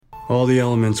All the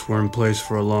elements were in place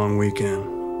for a long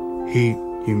weekend. Heat,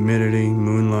 humidity,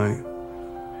 moonlight.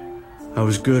 I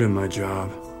was good at my job.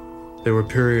 There were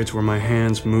periods where my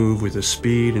hands moved with a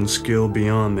speed and skill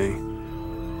beyond me.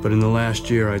 But in the last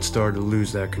year, I'd started to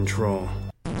lose that control.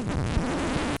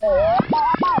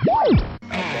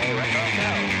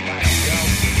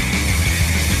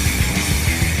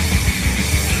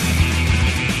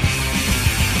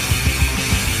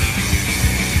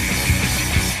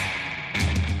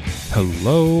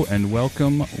 Hello and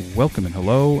welcome and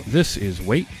hello. This is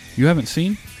Wait, You Haven't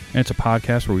Seen, and it's a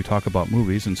podcast where we talk about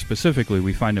movies, and specifically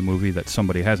we find a movie that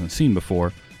somebody hasn't seen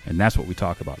before, and that's what we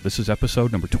talk about. This is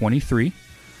episode number 23.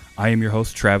 I am your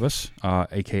host, Travis,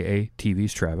 a.k.a.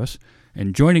 TV's Travis,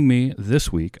 and joining me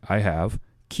this week I have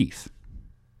Keith.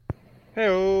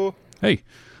 Hey-o. Hey.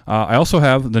 I also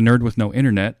have the nerd with no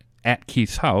internet at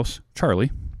Keith's house,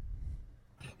 Charlie.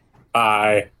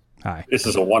 Hi. This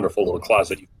is a wonderful little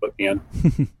closet you put me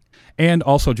in. And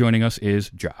also joining us is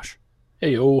Josh.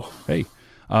 Hey-o. Hey.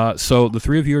 So the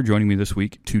three of you are joining me this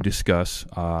week to discuss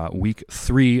week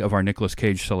 3 of our Nicolas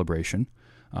Cage celebration.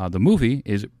 The movie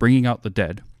is Bringing Out the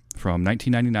Dead from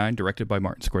 1999, directed by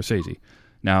Martin Scorsese.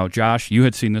 Now, Josh, you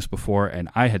had seen this before, and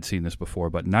I had seen this before,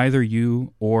 but neither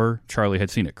you or Charlie had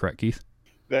seen it, correct, Keith?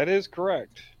 That is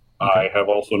correct. I have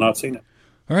also not seen it.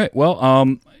 All right,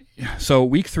 well, so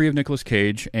week 3 of Nicolas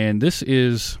Cage, and this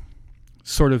is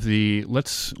sort of the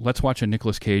let's watch a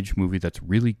Nicolas Cage movie that's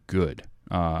really good,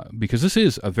 because this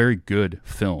is a very good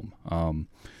film.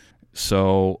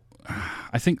 So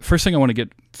I think first thing I want to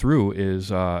get through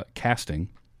is casting.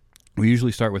 We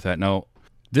usually start with that. Now,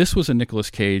 this was a Nicolas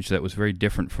Cage that was very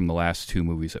different from the last 2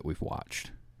 movies that we've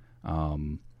watched.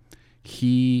 I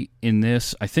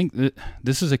think that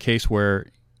this is a case where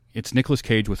it's Nicolas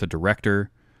Cage with a director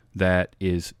that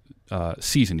is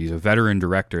seasoned. He's a veteran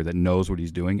director that knows what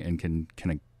he's doing and can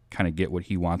kind of get what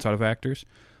he wants out of actors,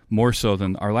 more so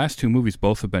than our last 2 movies.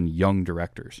 Both have been young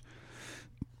directors.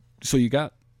 So you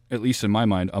got, at least in my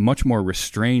mind, a much more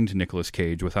restrained Nicolas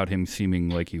Cage without him seeming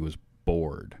like he was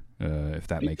bored, if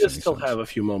that makes any sense. You still have a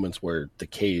few moments where the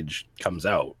Cage comes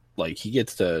out. Like, he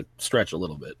gets to stretch a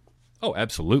little bit. Oh,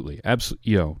 absolutely. I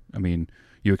mean,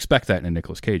 you expect that in a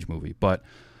Nicolas Cage movie, but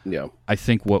yeah, I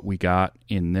think what we got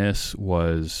in this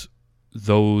was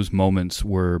those moments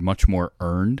were much more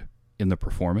earned in the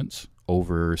performance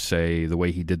over, say, the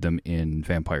way he did them in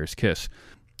Vampire's Kiss.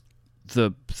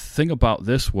 The thing about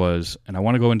this was, and I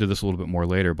want to go into this a little bit more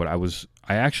later, but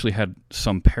I actually had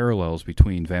some parallels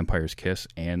between Vampire's Kiss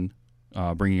and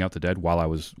Bringing Out the Dead while I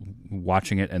was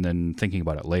watching it and then thinking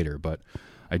about it later. But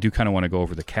I do kind of want to go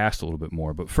over the cast a little bit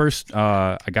more. But first,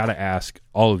 I got to ask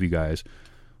all of you guys,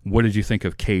 what did you think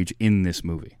of Cage in this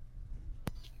movie?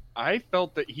 I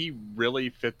felt that he really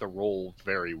fit the role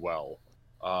very well,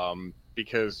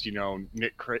 because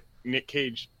Nick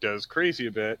Cage does crazy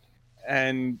a bit,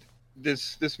 and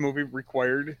this movie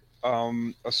required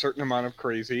a certain amount of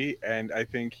crazy, and I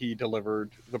think he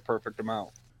delivered the perfect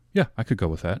amount. Yeah, I could go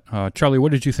with that. Charlie,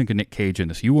 what did you think of Nick Cage in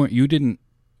this? You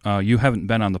haven't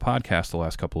been on the podcast the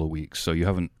last couple of weeks, so you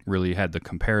haven't really had the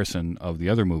comparison of the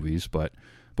other movies, but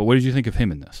what did you think of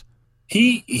him in this?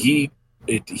 He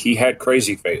had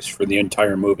crazy face for the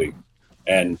entire movie,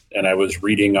 and I was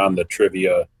reading on the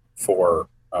trivia for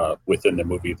within the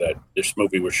movie that this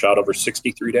movie was shot over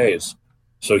 63 days,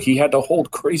 so he had to hold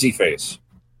crazy face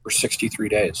for 63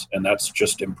 days, and that's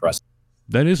just impressive.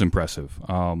 That is impressive.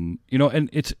 And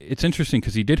it's interesting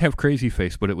because he did have crazy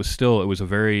face, but it was a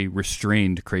very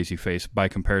restrained crazy face by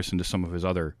comparison to some of his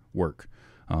other work.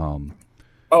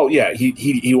 Oh yeah,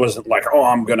 he wasn't like, oh,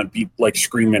 I'm gonna be like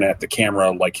screaming at the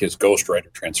camera like his Ghost Rider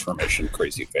transformation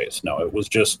crazy face. No, it was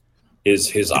just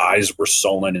his eyes were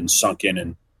sullen and sunken,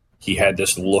 and he had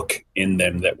this look in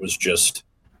them that was just,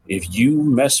 if you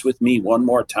mess with me one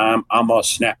more time, I'm gonna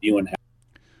snap you in half.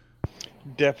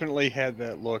 Definitely had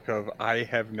that look of, I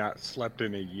have not slept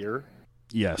in a year.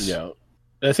 Yes. Yeah.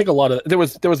 I think a lot of there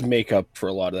was makeup for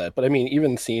a lot of that, but I mean,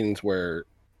 even scenes where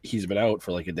he's been out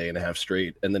for like a day and a half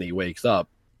straight, and then he wakes up,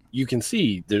 you can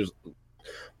see there's,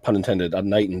 pun intended, a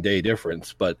night and day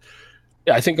difference. But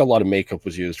yeah, I think a lot of makeup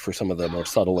was used for some of the more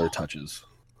subtler touches.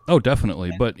 Oh,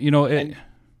 definitely. But go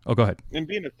ahead. And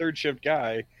being a third shift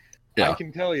guy, yeah, I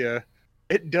can tell you,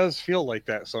 it does feel like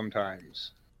that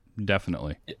sometimes.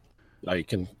 Definitely. I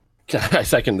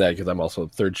second that because I'm also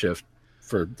third shift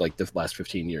for like the last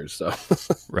 15 years. So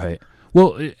right.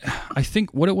 Well, I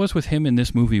think what it was with him in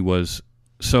this movie was,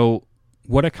 so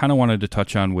what I kind of wanted to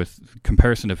touch on with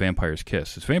comparison to Vampire's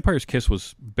Kiss is Vampire's Kiss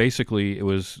was basically, it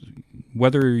was,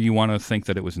 whether you want to think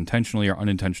that it was intentionally or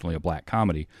unintentionally a black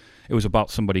comedy, it was about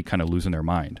somebody kind of losing their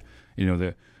mind.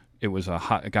 It was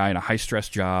a guy in a high-stress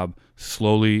job,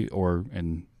 slowly, or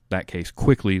in that case,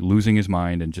 quickly losing his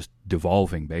mind and just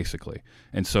devolving, basically.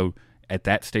 And so at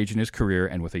that stage in his career,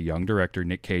 and with a young director,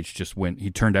 Nick Cage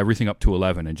he turned everything up to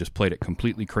 11 and just played it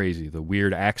completely crazy. The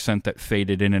weird accent that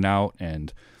faded in and out,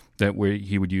 and that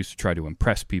he would use to try to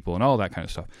impress people and all that kind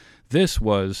of stuff. This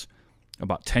was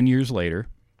about 10 years later,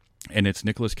 and it's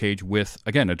Nicolas Cage with,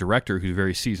 again, a director who's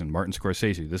very seasoned, Martin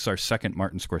Scorsese. This is our second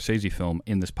Martin Scorsese film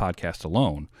in this podcast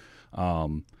alone.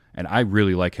 And I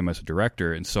really like him as a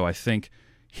director, and so I think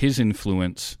his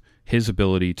influence, his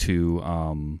ability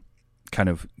to kind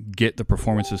of get the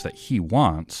performances that he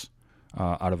wants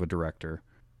out of a director,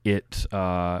 it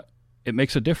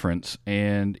makes a difference,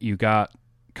 and you got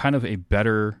kind of a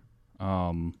better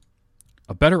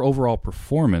overall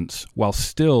performance while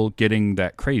still getting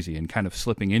that crazy and kind of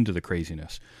slipping into the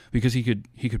craziness, because he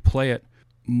could play it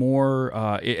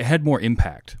more. It had more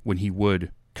impact when he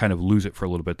would kind of lose it for a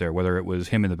little bit there, whether it was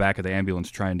him in the back of the ambulance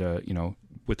trying to,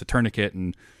 with the tourniquet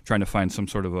and trying to find some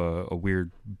sort of a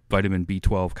weird vitamin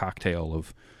B12 cocktail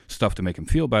of stuff to make him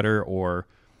feel better, or,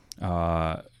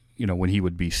 when he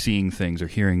would be seeing things or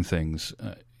hearing things.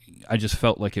 I just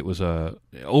felt like it was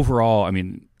overall,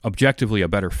 objectively a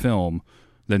better film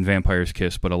than Vampire's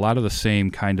Kiss, but a lot of the same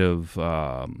kind of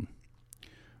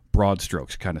broad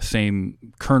strokes, kind of same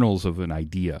kernels of an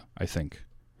idea, I think.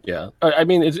 Yeah.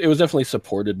 It was definitely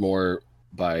supported more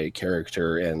by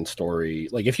character and story.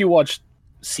 Like, if you watch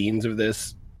scenes of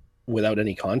this without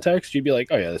any context, you'd be like,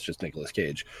 oh yeah, that's just Nicolas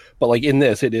Cage. But like in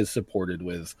this, it is supported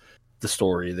with the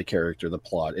story, the character, the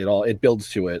plot. It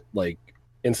builds to it. Like,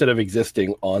 instead of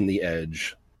existing on the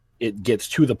edge, it gets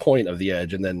to the point of the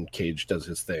edge, and then Cage does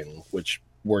his thing, which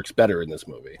works better in this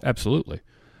movie. Absolutely.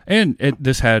 And it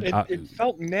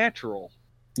felt natural.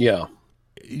 Yeah.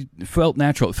 It felt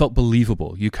natural. It felt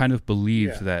believable. You kind of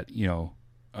believed that,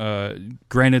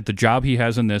 granted, the job he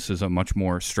has in this is a much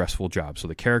more stressful job, so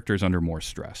the character's under more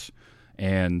stress.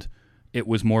 And it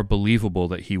was more believable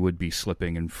that he would be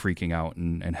slipping and freaking out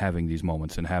and having these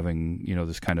moments and having,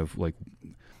 this kind of like...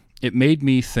 It made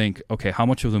me think, okay, how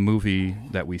much of the movie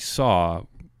that we saw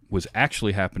was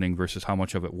actually happening versus how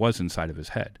much of it was inside of his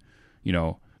head,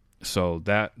 So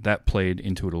that played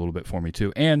into it a little bit for me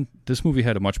too. And this movie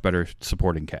had a much better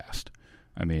supporting cast.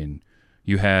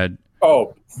 You had...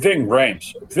 Oh, Ving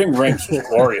Rhames. Ving Rhames was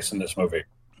glorious in this movie.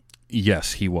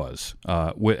 Yes, he was.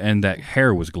 And that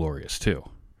hair was glorious too.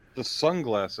 The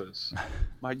sunglasses.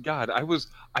 My God, I was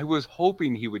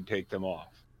hoping he would take them off.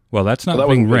 Well, that's not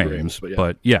Ving Rhames,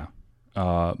 but yeah.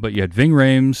 But you had Ving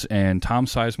Rhames and Tom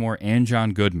Sizemore and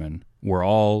John Goodman were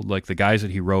all like the guys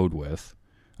that he rode with.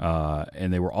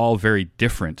 And they were all very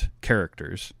different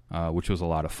characters, which was a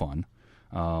lot of fun.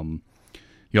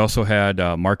 You also had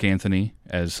Mark Anthony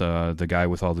as the guy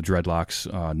with all the dreadlocks.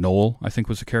 Noel, I think,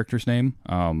 was the character's name.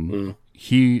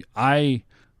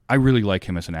 I really like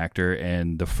him as an actor,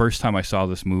 and the first time I saw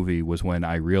this movie was when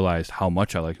I realized how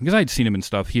much I liked him, because I'd seen him in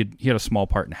stuff. He had a small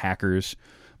part in Hackers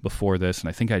before this, and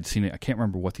I think I'd seen it. I can't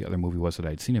remember what the other movie was that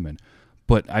I'd seen him in,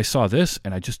 but I saw this,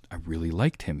 and I really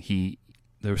liked him.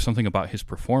 There was something about his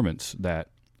performance that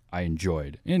I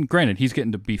enjoyed. And granted, he's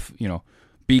getting to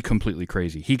be completely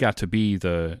crazy. He got to be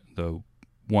the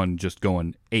one just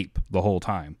going ape the whole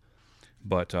time.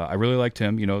 But I really liked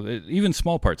him. Even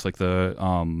small parts like the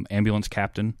ambulance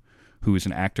captain, who is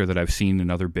an actor that I've seen in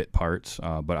other bit parts.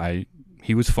 But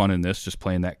he was fun in this, just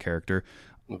playing that character.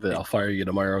 The "I'll fire you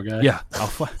tomorrow" guy. Yeah, I'll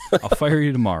fire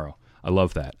you tomorrow. I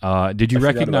love that. Did you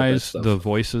recognize the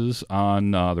voices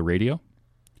on the radio?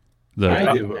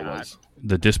 I knew who it was.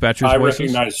 The dispatcher's I voices?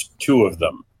 recognized two of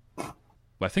them.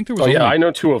 I think there was I know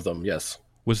two of them, yes.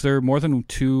 Was there more than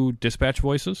two dispatch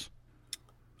voices?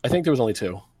 I think there was only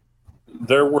two.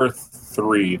 There were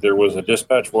three. There was a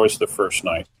dispatch voice the first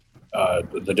night.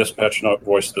 The dispatch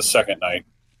voice the second night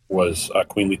was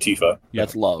Queen Latifah.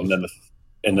 That's Love. And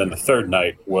then the third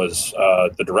night was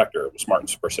the director. It was Martin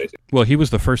Scorsese. Well, he was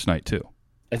the first night too.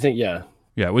 I think, yeah.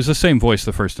 Yeah, it was the same voice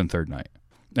the first and third night.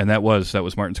 And that was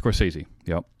Martin Scorsese.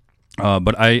 Yep.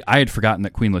 But I had forgotten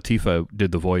that Queen Latifah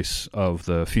did the voice of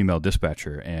the female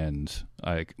dispatcher, and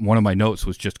one of my notes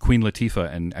was just Queen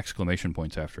Latifah and exclamation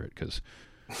points after it, because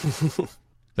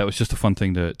that was just a fun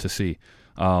thing to see.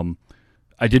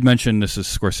 I did mention this is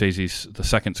the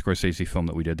second Scorsese film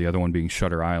that we did, the other one being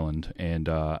Shutter Island, and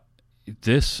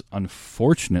this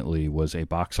unfortunately was a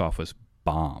box office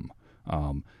bomb.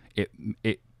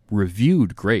 It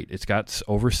reviewed great. It's got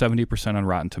over 70% on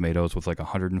Rotten Tomatoes with like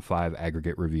 105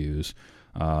 aggregate reviews.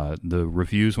 The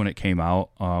reviews when it came out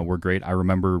were great. I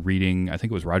remember reading, I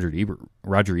think it was Roger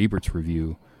Ebert's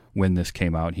review when this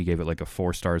came out. He gave it like a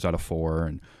 4 stars out of 4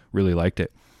 and really liked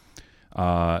it.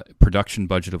 Production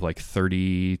budget of like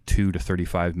 32 to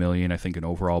 35 million. I think an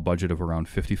overall budget of around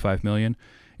 55 million.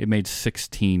 It made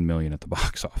 16 million at the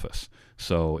box office.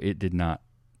 So it did not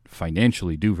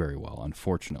financially do very well,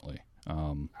 unfortunately.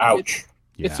 Ouch.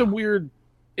 It's a weird.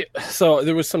 So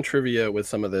there was some trivia with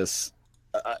some of this.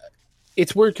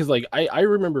 It's weird because like I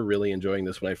remember really enjoying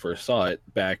this when I first saw it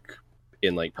back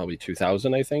in like probably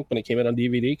 2000, I think, when it came out on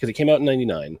DVD, because it came out in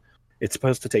 99. It's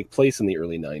supposed to take place in the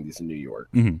early 90s in New York.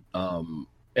 Mm-hmm.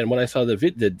 And when I saw the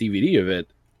DVD of it,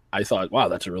 I thought, wow,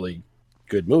 that's a really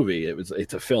good movie.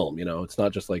 It's a film, you know, it's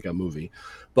not just like a movie.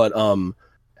 But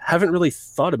haven't really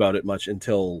thought about it much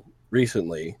until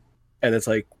recently, and it's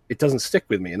like it doesn't stick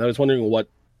with me. And I was wondering what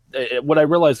I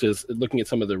realized is, looking at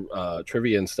some of the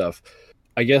trivia and stuff,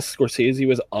 I guess Scorsese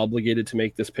was obligated to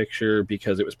make this picture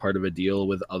because it was part of a deal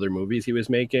with other movies he was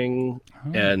making,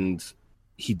 and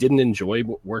he didn't enjoy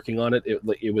working on it.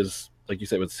 It was, like you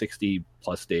said, it was 60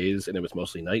 plus days, and it was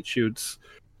mostly night shoots.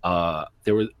 I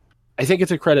think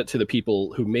it's a credit to the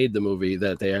people who made the movie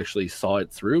that they actually saw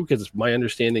it through, because my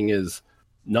understanding is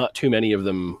not too many of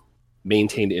them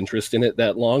maintained interest in it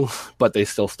that long, but they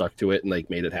still stuck to it and like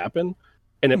made it happen.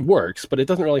 And it works, but it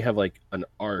doesn't really have like an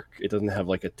arc. It doesn't have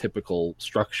like a typical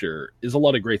structure. There's a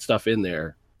lot of great stuff in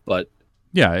there, but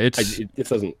yeah, it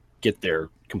doesn't get there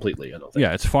completely, I don't think.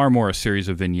 Yeah, it's far more a series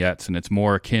of vignettes, and it's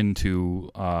more akin to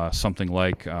something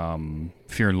like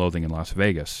Fear and Loathing in Las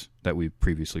Vegas that we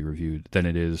previously reviewed than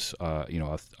it is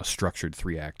a structured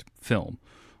 3-act film.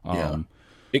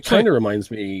 It kind of reminds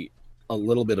me a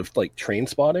little bit of like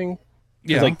Trainspotting.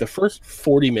 Yeah, like the first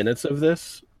 40 minutes of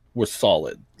this was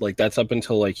solid. Like that's up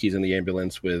until like he's in the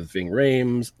ambulance with Ving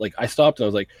Rhames. Like I stopped and I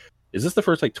was like, is this the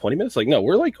first like 20 minutes? Like, no,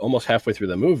 we're like almost halfway through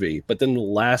the movie. But then the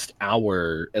last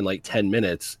hour and like 10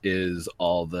 minutes is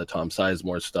all the Tom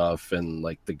Sizemore stuff and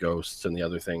like the ghosts and the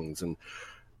other things. And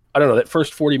I don't know, that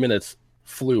first 40 minutes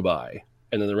flew by,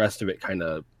 and then the rest of it kind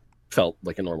of felt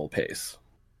like a normal pace.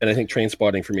 And I think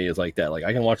Trainspotting for me is like that. Like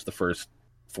I can watch the first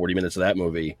 40 minutes of that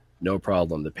movie, no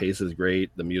problem. The pace is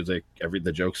great, the music,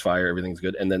 the jokes fire, everything's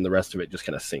good, and then the rest of it just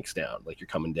kind of sinks down, like you're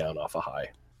coming down off a high.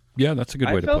 Yeah, that's a good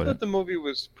way to put it. I felt that the movie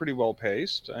was pretty well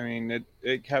paced. I mean,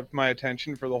 it kept my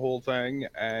attention for the whole thing,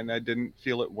 and I didn't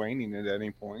feel it waning at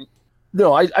any point.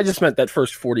 No, I just meant that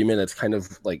first 40 minutes kind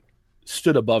of like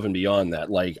stood above and beyond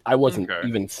that. Like I wasn't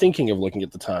even thinking of looking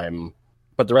at the time,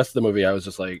 but the rest of the movie I was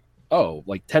just like, oh,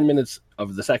 like 10 minutes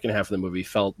of the second half of the movie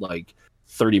felt like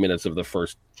 30 minutes of the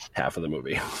first half of the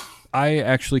movie. I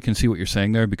actually can see what you're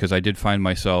saying there, because I did find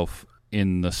myself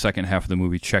in the second half of the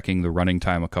movie checking the running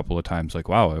time a couple of times, like,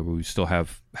 wow, we still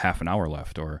have half an hour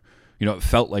left, or, it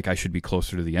felt like I should be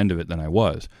closer to the end of it than I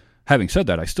was. Having said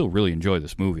that, I still really enjoy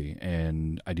this movie,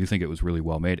 and I do think it was really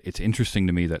well made. It's interesting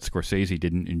to me that Scorsese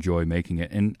didn't enjoy making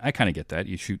it, and I kind of get that.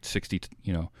 You shoot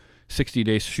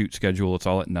 60-day shoot schedule, it's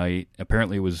all at night.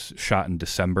 Apparently it was shot in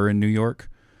December in New York,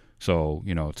 so,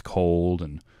 it's cold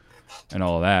and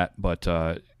all of that, but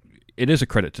it is a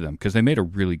credit to them because they made a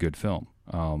really good film.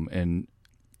 And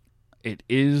it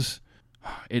is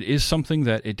something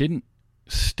that it didn't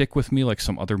stick with me like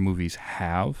some other movies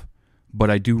have, but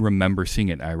I do remember seeing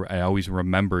it. I always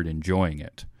remembered enjoying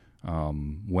it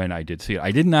when I did see it.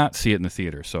 I did not see it in the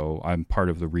theater, so I'm part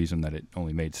of the reason that it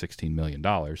only made $16 million.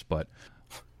 But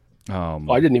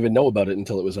I didn't even know about it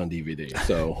until it was on DVD.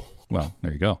 So well,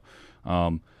 there you go.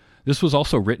 This was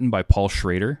also written by Paul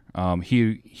Schrader.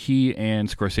 He and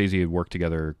Scorsese had worked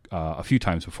together a few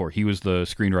times before. He was the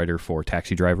screenwriter for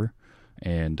Taxi Driver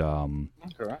and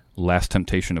Last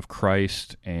Temptation of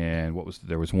Christ, and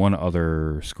there was one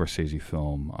other Scorsese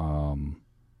film.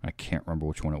 I can't remember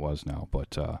which one it was now,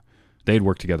 but they had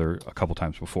worked together a couple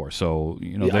times before. So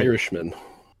The Irishman.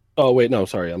 Oh wait, no,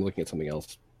 sorry, I'm looking at something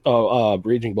else. Oh,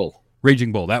 Raging Bull.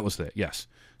 Raging Bull, that was it. Yes.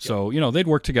 So, they'd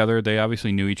worked together. They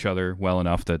obviously knew each other well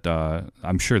enough that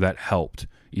I'm sure that helped,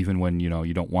 even when,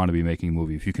 you don't want to be making a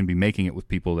movie. If you can be making it with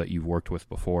people that you've worked with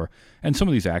before. And some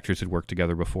of these actors had worked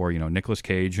together before. Nicolas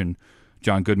Cage and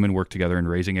John Goodman worked together in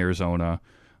Raising Arizona.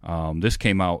 This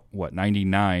came out,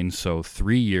 99, so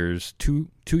 3 years, two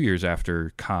years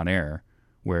after Con Air,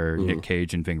 where Nick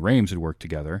Cage and Ving Rhames had worked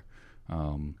together.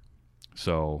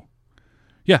 So,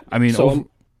 yeah, I mean, go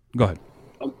ahead.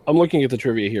 I'm looking at the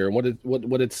trivia here, and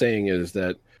what it's saying is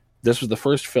that this was the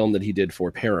first film that he did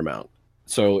for Paramount.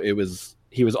 So he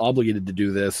was obligated to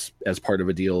do this as part of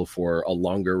a deal for a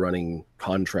longer running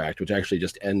contract, which actually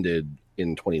just ended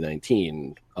in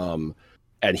 2019. And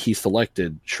he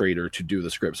selected Schrader to do the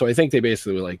script. So I think they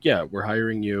basically were like, yeah, we're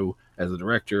hiring you as a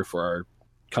director for our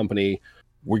company.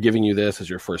 We're giving you this as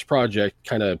your first project.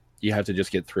 Kind of You have to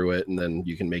just get through it, and then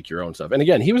you can make your own stuff. And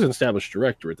again, he was an established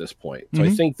director at this point. So I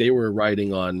think they were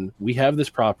riding on, we have this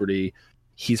property.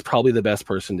 He's probably the best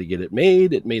person to get it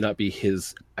made. It may not be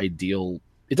his ideal.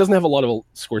 It doesn't have a lot of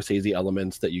Scorsese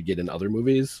elements that you get in other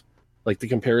movies. Like the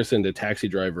comparison to Taxi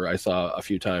Driver, I saw a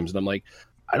few times, and I'm like,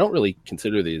 I don't really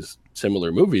consider these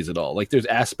similar movies at all. Like there's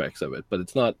aspects of it, but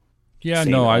it's not. Yeah,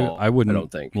 same no, at all, I wouldn't I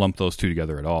don't think. lump those two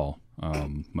together at all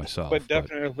myself. But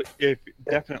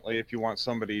definitely, if you want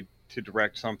somebody to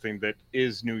direct something that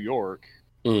is New York,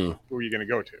 who are you going to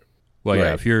go to? Well, yeah,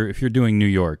 Right. if you're doing New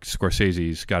York,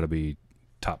 Scorsese's got to be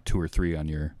top 2 or 3 on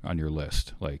your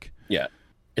list. Like, Yeah,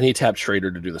 and he tapped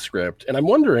Schrader to do the script. And I'm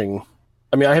wondering,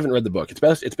 I mean, I haven't read the book.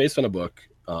 It's based on a book.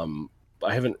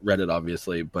 I haven't read it,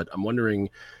 obviously, but I'm wondering,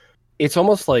 it's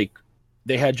almost like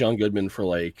they had John Goodman for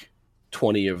like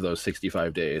 20 of those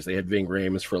 65 days. They had Ving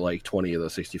Rhames for like 20 of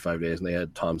those 65 days, and they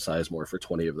had Tom Sizemore for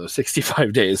 20 of those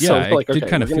 65 days. Yeah, so it like, did okay,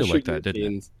 kind of we're gonna feel like shoot that, these didn't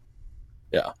it? scenes.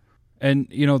 Yeah. and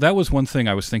that was one thing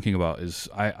I was thinking about is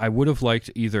I would have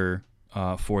liked either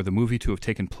for the movie to have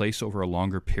taken place over a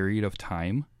longer period of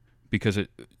time, because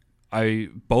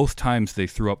both times they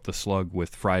threw up the slug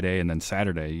with Friday and then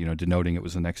Saturday, denoting it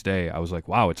was the next day. I was like,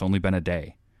 wow, it's only been a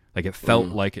day. Like it felt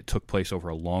like it took place over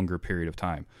a longer period of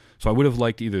time. So I would have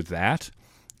liked either that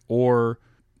or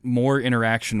more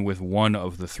interaction with one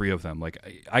of the three of them. Like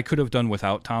I could have done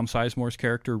without Tom Sizemore's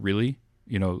character, really,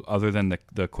 other than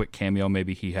the quick cameo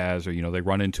maybe he has, or, they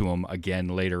run into him again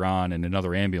later on in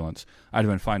another ambulance. I'd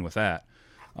have been fine with that.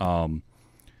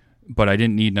 But I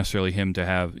didn't need necessarily him to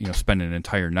have, spend an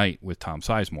entire night with Tom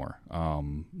Sizemore,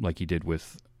 like he did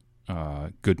with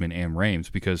Goodman and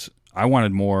Rhames, because I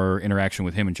wanted more interaction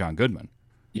with him and John Goodman.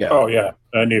 Yeah. Oh yeah,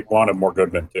 I wanted more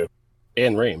Goodman too.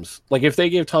 And Rhames. Like if they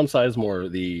gave Tom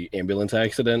Sizemore the ambulance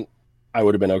accident, I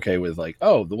would have been okay with like,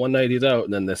 oh, the one night he's out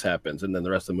and then this happens, and then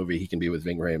the rest of the movie he can be with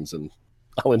Ving Rhames, and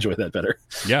I'll enjoy that better.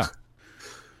 Yeah.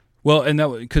 Well, and that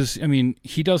because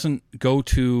he doesn't go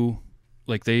to,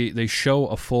 like they show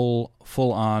a full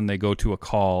on. They go to a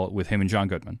call with him and John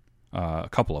Goodman. A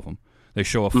couple of them. They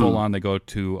show a full on. They go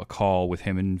to a call with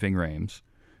him and Ving Rhames,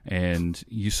 and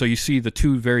you see the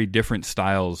two very different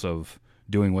styles of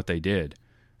doing what they did.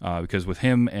 Because with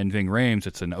him and Ving Rhames,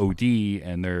 it's an OD,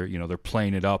 and they're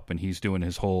playing it up, and he's doing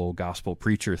his whole gospel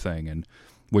preacher thing, and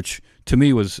which to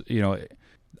me was,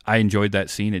 I enjoyed that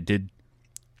scene. It did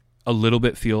a little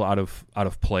bit feel out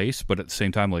of place, but at the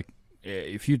same time, like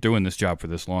if you're doing this job for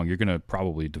this long, you're gonna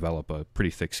probably develop a pretty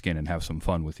thick skin and have some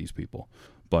fun with these people.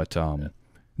 But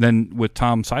then with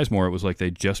Tom Sizemore, it was like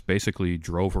they just basically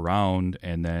drove around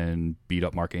and then beat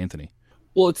up Mark Anthony.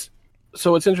 Well,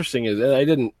 what's interesting is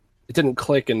it didn't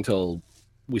click until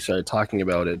we started talking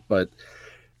about it, but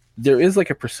there is like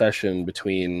a procession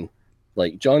between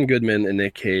like John Goodman and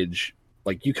Nick Cage.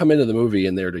 Like you come into the movie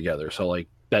and they're together, so like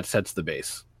that sets the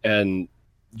base. And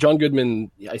John Goodman,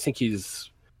 I think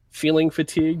he's feeling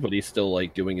fatigued, but he's still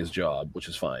like doing his job, which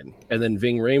is fine. And then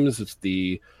Ving Rhames, it's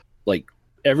the like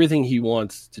everything he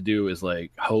wants to do is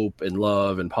like hope and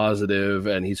love and positive,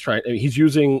 and he's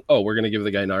using, we're going to give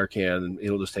the guy Narcan and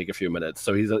it'll just take a few minutes.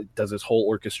 So he does this whole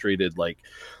orchestrated, like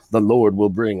the Lord will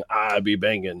bring I be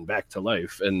banging back to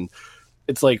life. And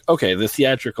it's like, okay, the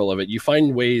theatrical of it, you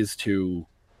find ways to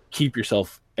keep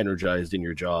yourself energized in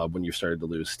your job when you've started to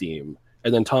lose steam.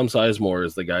 And then Tom Sizemore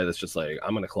is the guy that's just like,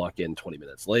 I'm going to clock in 20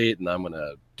 minutes late and I'm going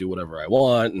to do whatever I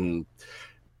want.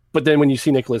 But then when you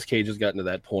see Nicolas Cage has gotten to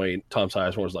that point, Tom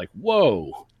Sizemore's like,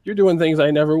 whoa, you're doing things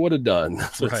I never would have done.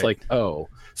 So it's like, oh.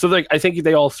 So like I think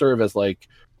they all serve as like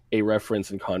a reference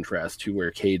and contrast to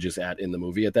where Cage is at in the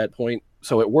movie at that point.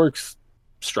 So it works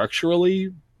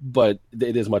structurally, but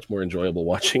it is much more enjoyable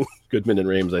watching Goodman and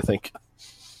Rhames, I think.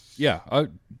 Yeah,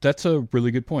 that's a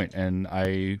really good point, and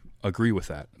I agree with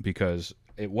that, because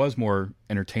it was more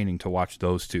entertaining to watch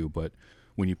those two, but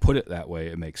when you put it that way,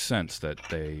 it makes sense that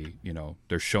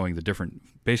they're showing the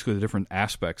different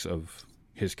aspects of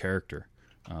his character,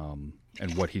 and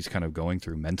what he's kind of going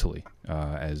through mentally,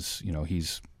 as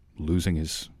he's losing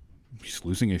his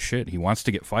shit. He wants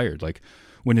to get fired. Like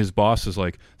when his boss is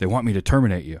like, "They want me to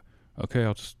terminate you." Okay,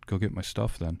 I'll just go get my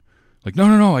stuff then. Like,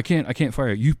 no, I can't fire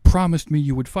you. You promised me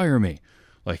you would fire me.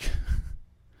 Like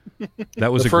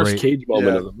that was the first great Cage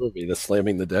moment of the movie, the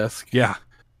slamming the desk. Yeah.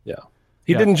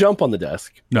 He didn't jump on the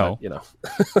desk. No.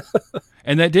 But,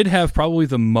 And that did have probably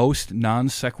the most non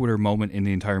sequitur moment in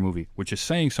the entire movie, which is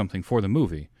saying something for the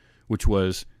movie, which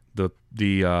was the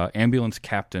ambulance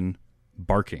captain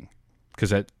barking,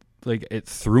 because it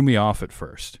threw me off at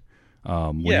first.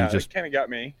 When he just it kind of got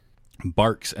me.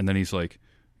 barks, and then he's like,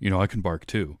 I can bark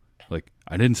too. Like,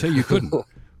 I didn't say you couldn't.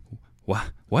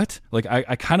 what? Like,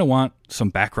 I kind of want some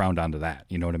background onto that.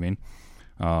 You know what I mean?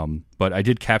 But I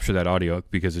did capture that audio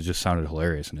because it just sounded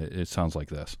hilarious, and it sounds like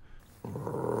this.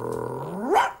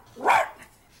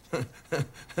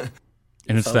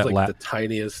 And it's Sounds that like the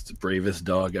tiniest, bravest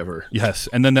dog ever. Yes,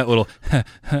 and then that little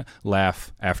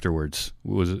laugh afterwards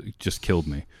just killed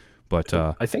me. But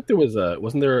I think there was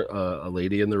wasn't there a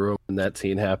lady in the room when that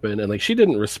scene happened, and like she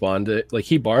didn't respond to it. Like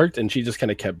he barked, and she just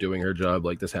kind of kept doing her job.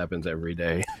 Like this happens every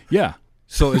day. yeah,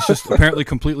 so it's just apparently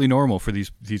completely normal for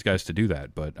these guys to do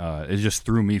that. But it just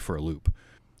threw me for a loop.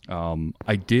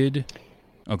 I did.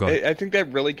 Oh, go ahead. I think that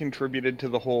really contributed to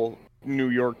the whole New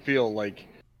York feel. Like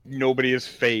nobody is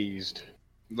phased.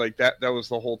 Like that was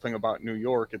the whole thing about New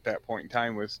York at that point in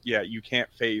time was, yeah, you can't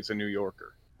phase a New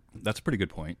Yorker. That's a pretty good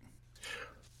point.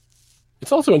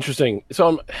 It's also interesting.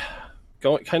 So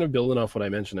I'm kind of building off what I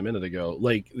mentioned a minute ago.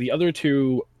 Like the other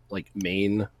two like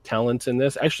main talents in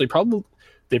this actually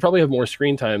they probably have more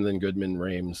screen time than Goodman,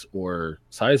 Rames, or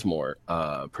Sizemore.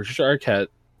 Patricia Arquette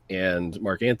and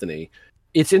Mark Anthony.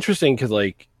 It's interesting because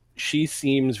like she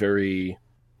seems very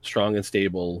strong and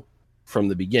stable from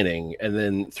the beginning, and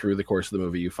then through the course of the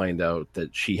movie you find out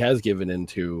that she has given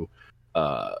into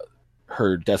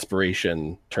her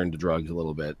desperation turned to drugs a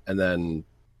little bit, and then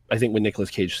I think when Nicolas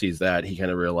Cage sees that, he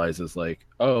kind of realizes like,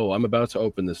 oh, I'm about to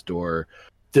open this door.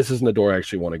 This isn't the door I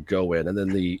actually want to go in. And then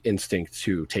the instinct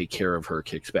to take care of her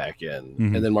kicks back in.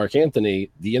 Mm-hmm. And then Mark Anthony,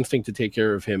 the instinct to take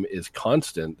care of him is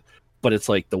constant, but it's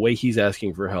like the way he's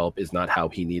asking for help is not how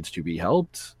he needs to be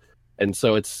helped. And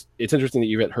so it's interesting that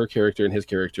you get her character and his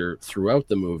character throughout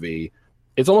the movie.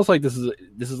 It's almost like this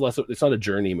is less. It's not a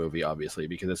journey movie, obviously,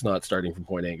 because it's not starting from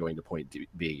point A and going to point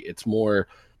B. It's more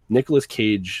Nicolas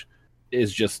Cage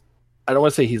is just, I don't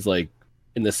want to say he's like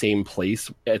in the same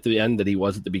place at the end that he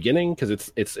was at the beginning, because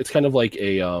it's kind of like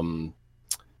a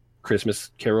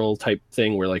Christmas Carol type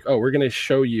thing where like, oh, we're going to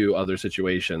show you other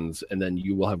situations and then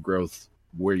you will have growth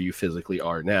where you physically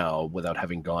are now without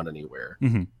having gone anywhere.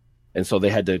 Mm-hmm. And so they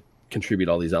had to contribute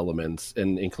all these elements,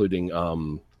 and including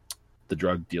the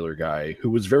drug dealer guy who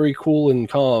was very cool and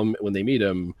calm when they meet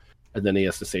him, and then he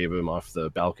has to save him off the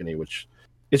balcony, which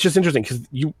it's just interesting because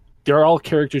they're all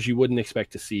characters you wouldn't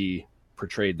expect to see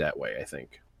portrayed that way, I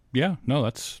think. Yeah, no,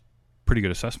 that's pretty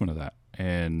good assessment of that,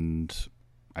 and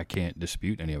I can't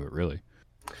dispute any of it, really.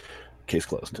 Case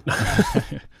closed.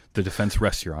 The defense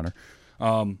rests, Your Honor.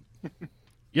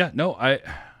 Yeah, no,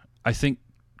 I think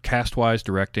cast-wise,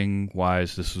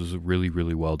 directing-wise, this was a really,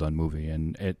 really well-done movie,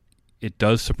 and it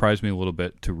does surprise me a little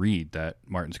bit to read that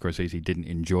Martin Scorsese didn't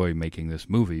enjoy making this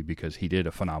movie because he did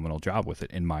a phenomenal job with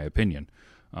it, in my opinion.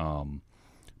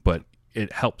 But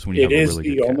it helps when you have a really good cast. It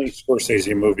is the only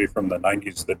Scorsese movie from the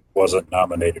 90s that wasn't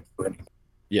nominated for anything.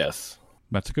 Yes.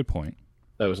 That's a good point.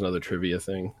 That was another trivia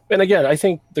thing. And again, I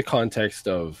think the context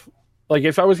of, like,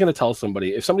 if I was going to tell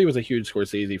somebody, if somebody was a huge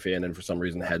Scorsese fan and for some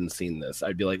reason hadn't seen this,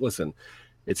 I'd be like, listen,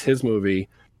 it's his movie.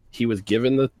 He was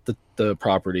given the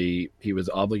property. He was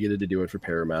obligated to do it for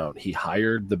Paramount. He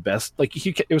hired the best. Like,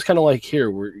 it was kind of like,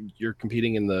 here, you're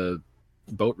competing in the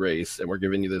boat race, and we're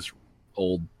giving you this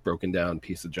old, broken down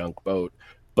piece of junk boat,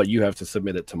 but you have to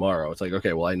submit it tomorrow. It's like,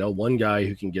 okay, well, I know one guy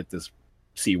who can get this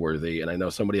seaworthy, and I know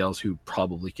somebody else who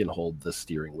probably can hold the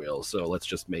steering wheel. So let's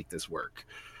just make this work.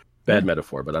 Bad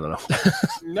metaphor, but I don't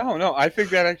know. No, I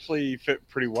think that actually fit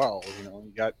pretty well.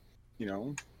 You got,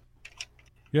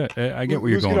 Yeah, I get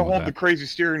where you're going with that. Who's going to hold the crazy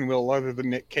steering wheel other than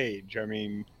Nick Cage? I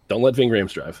mean... Don't let Ving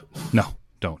Rhames drive. No,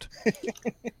 don't.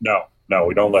 No,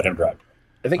 we don't let him drive.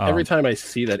 I think every time I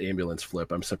see that ambulance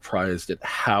flip, I'm surprised at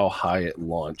how high it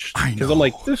launched. I know. Because I'm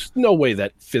like, there's no way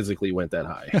that physically went that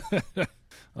high.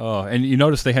 Oh, and you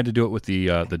notice they had to do it with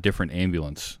the different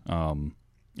ambulance.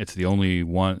 It's the only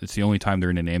one. It's the only time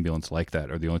they're in an ambulance like that,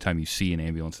 or the only time you see an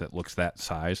ambulance that looks that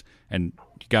size. And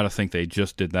you got to think they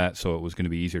just did that so it was going to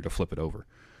be easier to flip it over.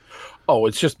 Oh,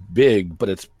 it's just big, but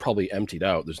it's probably emptied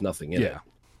out. There's nothing in it.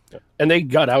 Yeah. And they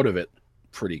got out of it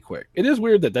pretty quick. It is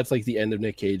weird that that's like the end of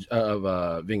Nick Cage of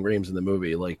Ving Rhames in the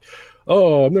movie. Like,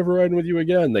 oh, I'm never riding with you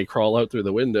again. They crawl out through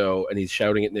the window, and he's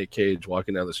shouting at Nick Cage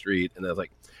walking down the street, and I was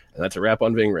like, and that's a wrap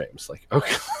on Ving Rhames. Like,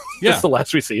 okay, Yeah. that's the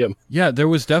last we see him. Yeah, there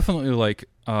was definitely like,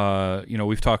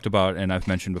 we've talked about, and I've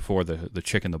mentioned before, the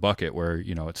chick in the bucket, where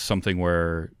it's something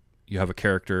where you have a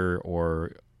character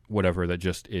or whatever that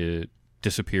just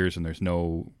disappears and there's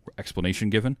no explanation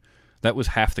given. That was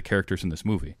half the characters in this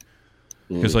movie.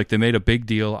 Because like they made a big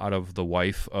deal out of the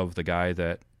wife of the guy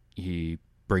that he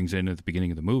brings in at the beginning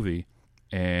of the movie,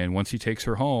 and once he takes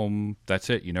her home, that's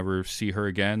it. You never see her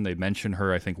again. They mention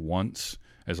her, I think, once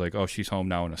as like, oh, she's home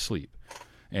now and asleep.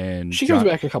 And she comes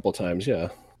back a couple times, yeah.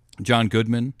 John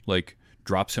Goodman like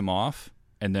drops him off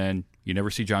and then You never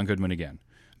see John Goodman again.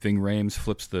 Ving Rhames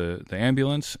flips the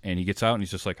ambulance, and he gets out, and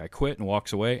he's just like, I quit, and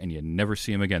walks away, and you never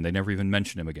see him again. They never even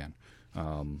mention him again.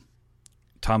 Tom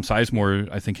Sizemore,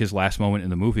 I think his last moment in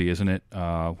the movie, isn't it,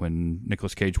 when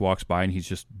Nicolas Cage walks by and he's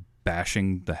just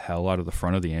bashing the hell out of the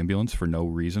front of the ambulance for no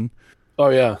reason? Oh,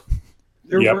 yeah.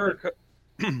 There Yep. were,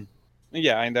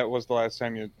 yeah, and that was the last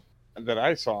time that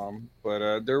I saw him.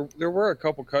 But there were a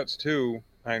couple cuts too,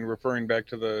 and referring back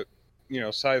to the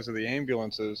size of the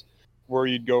ambulances, where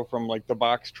you'd go from like the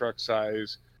box truck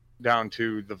size down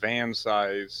to the van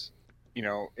size.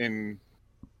 In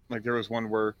like there was one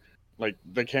where like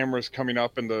the camera's coming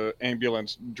up and the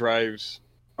ambulance drives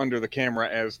under the camera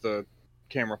as the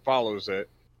camera follows it,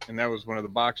 and that was one of the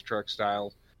box truck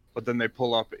styles. But then they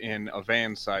pull up in a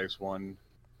van size one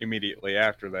immediately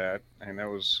after that, and that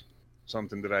was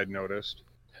something that I'd noticed.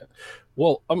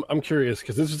 Well, I'm curious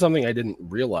because this is something I didn't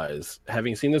realize,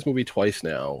 having seen this movie twice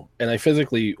now, and I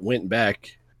physically went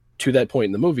back to that point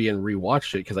in the movie and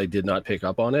rewatched it because I did not pick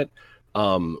up on it.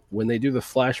 When they do the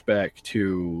flashback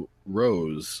to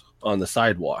Rose on the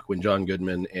sidewalk, when John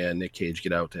Goodman and Nick Cage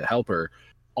get out to help her,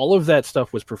 all of that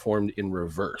stuff was performed in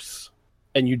reverse,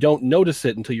 and you don't notice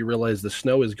it until you realize the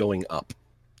snow is going up.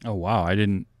 Oh, wow. I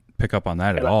didn't pick up on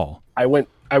that at all. I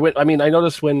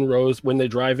noticed when they're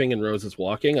driving and Rose is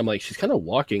walking, I'm like, she's kind of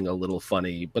walking a little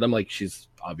funny, but I'm like, she's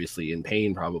obviously in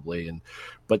pain probably.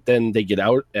 But then they get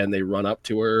out and they run up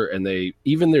to her, and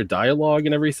even their dialogue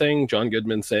and everything, John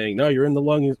Goodman saying, no, you're in the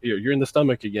lung, you're in the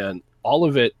stomach again. All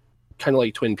of it kind of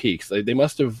like Twin Peaks. They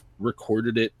must have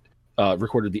recorded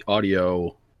the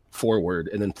audio forward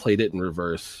and then played it in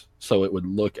reverse so it would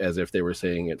look as if they were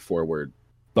saying it forward.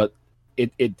 But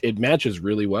it matches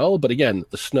really well, but again,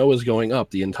 the snow is going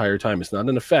up the entire time. It's not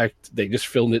an effect. They just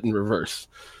filmed it in reverse.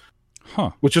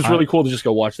 Huh. Which is really cool to just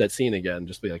go watch that scene again,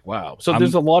 just be like, wow. So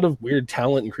there's a lot of weird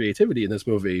talent and creativity in this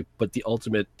movie, but the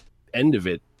ultimate end of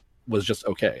it was just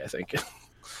okay, I think.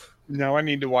 Now I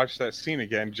need to watch that scene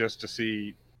again just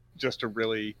to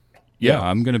really... Yeah,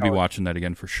 I'm going to be watching that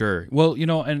again for sure. Well,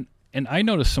 and I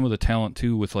noticed some of the talent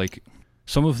too with like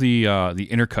some of the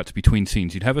intercuts between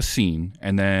scenes. You'd have a scene,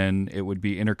 and then it would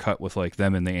be intercut with like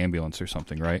them in the ambulance or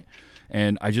something, right?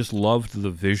 And I just loved the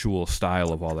visual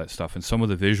style of all that stuff, and some of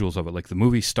the visuals of it. Like the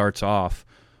movie starts off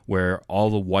where all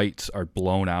the whites are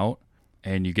blown out,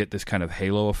 and you get this kind of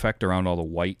halo effect around all the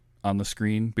white on the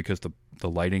screen because the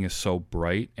lighting is so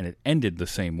bright, and it ended the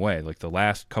same way. Like the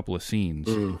last couple of scenes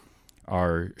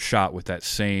are shot with that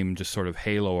same just sort of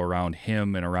halo around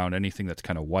him and around anything that's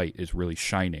kind of white is really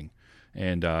shining.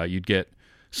 And you'd get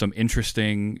some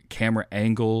interesting camera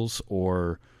angles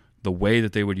or the way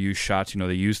that they would use shots.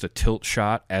 They used a tilt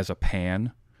shot as a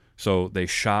pan. So they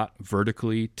shot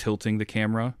vertically, tilting the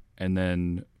camera, and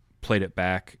then played it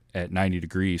back at 90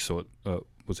 degrees. So it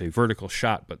was a vertical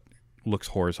shot, but looks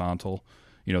horizontal.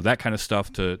 That kind of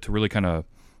stuff to really kind of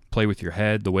play with your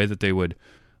head. The way that they would,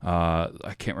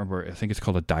 I can't remember, I think it's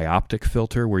called a dioptic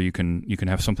filter, where you can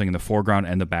have something in the foreground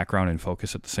and the background in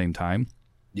focus at the same time.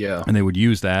 Yeah. And they would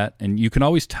use that. And you can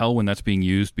always tell when that's being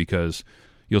used because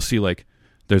you'll see like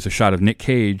there's a shot of Nick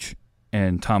Cage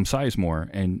and Tom Sizemore,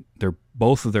 and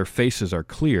both of their faces are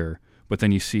clear, but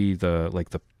then you see the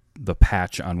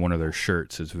patch on one of their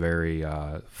shirts is very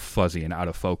fuzzy and out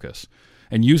of focus.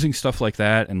 And using stuff like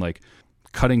that and like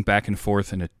cutting back and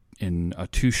forth in a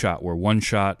two shot where one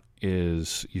shot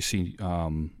is you see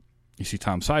Tom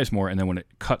Sizemore, and then when it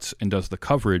cuts and does the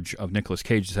coverage of Nicolas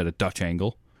Cage, it's at a Dutch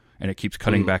angle. And it keeps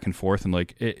cutting back and forth, and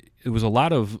like it was a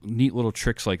lot of neat little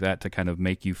tricks like that to kind of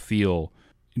make you feel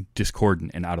discordant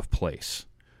and out of place.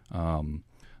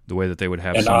 The way that they would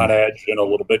have on edge and a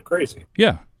little bit crazy.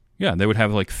 Yeah, they would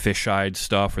have like fish-eyed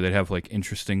stuff, or they'd have like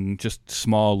interesting, just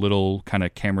small little kind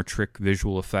of camera trick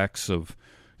visual effects of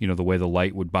the way the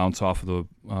light would bounce off of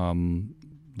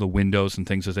the windows and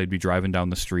things as they'd be driving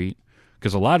down the street.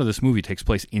 Because a lot of this movie takes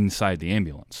place inside the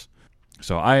ambulance.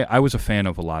 So I was a fan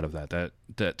of a lot of that.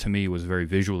 That to me was very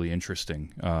visually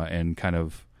interesting and kind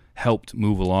of helped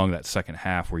move along that second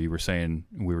half where you were saying,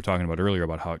 we were talking about earlier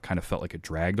about how it kind of felt like it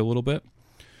dragged a little bit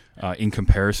in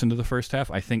comparison to the first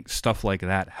half. I think stuff like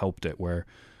that helped it where,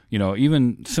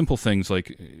 even simple things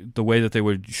like the way that they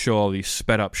would show all these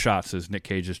sped up shots as Nick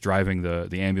Cage is driving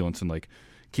the ambulance and like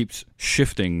keeps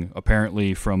shifting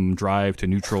apparently from drive to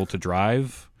neutral to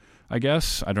drive. I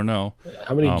guess. I don't know.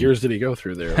 How many gears did he go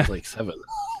through there? It was like 7.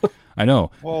 I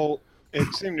know. Well,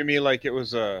 it seemed to me like it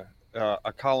was a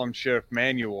column shift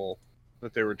manual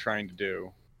that they were trying to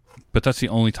do. But that's the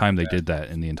only time they did that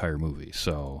in the entire movie.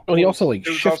 So. Well, he also like it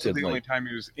was shifted. Also the only time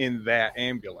he was in that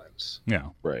ambulance. Yeah.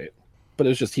 Right. But it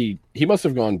was just he must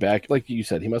have gone back, like you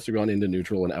said, he must have gone into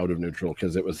neutral and out of neutral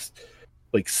because it was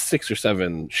like 6 or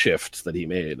 7 shifts that he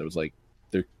made. It was like,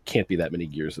 there can't be that many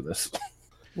gears in this.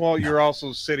 Well, you're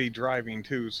also city driving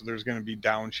too, so there's going to be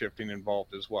downshifting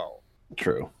involved as well.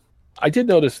 True. I did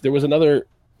notice there was another.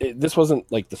 This wasn't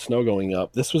like the snow going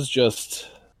up. This was just.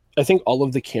 I think all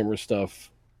of the camera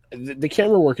stuff. The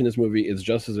camera work in this movie is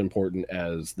just as important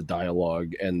as the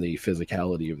dialogue and the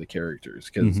physicality of the characters.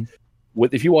 Because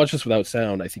if you watch this without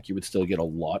sound, I think you would still get a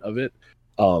lot of it.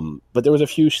 But there was a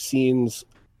few scenes.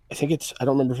 I don't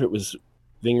remember if it was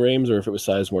Ving Rhames or if it was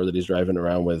Sizemore that he's driving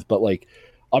around with. But like,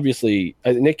 obviously,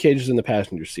 Nick Cage is in the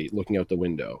passenger seat looking out the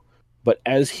window. But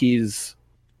as he's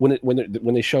when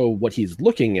they show what he's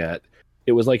looking at,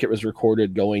 it was like it was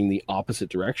recorded going the opposite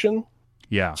direction.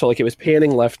 Yeah. So like it was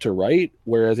panning left to right,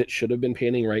 whereas it should have been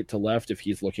panning right to left if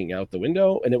he's looking out the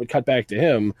window, and it would cut back to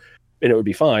him, and it would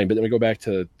be fine. But then we go back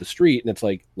to the street, and it's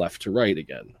like left to right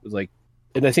again. It was like,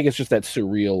 and I think it's just that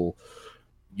surreal.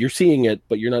 You're seeing it,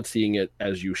 but you're not seeing it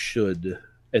as you should,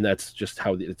 and that's just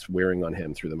how it's wearing on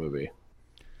him through the movie.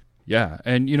 Yeah,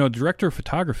 and director of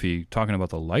photography, talking about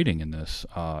the lighting in this,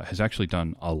 has actually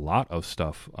done a lot of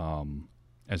stuff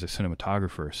as a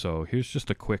cinematographer. So here's just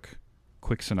a quick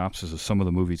synopsis of some of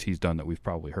the movies he's done that we've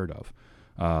probably heard of: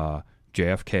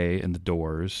 JFK and The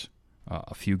Doors,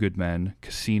 A Few Good Men,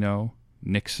 Casino,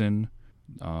 Nixon,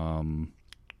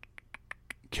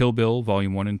 Kill Bill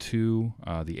Volume 1 and 2,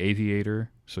 The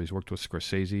Aviator. So he's worked with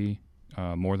Scorsese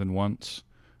more than once.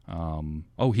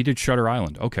 He did Shutter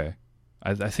Island. Okay.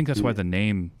 I think that's why the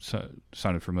name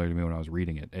sounded familiar to me when I was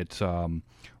reading it. It's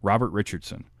Robert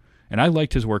Richardson. And I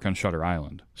liked his work on Shutter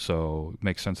Island, so it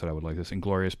makes sense that I would like this.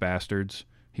 Inglourious Bastards,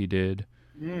 he did.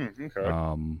 Okay.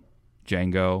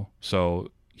 Django.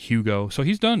 So Hugo. So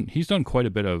he's done quite a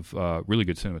bit of really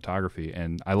good cinematography,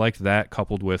 and I liked that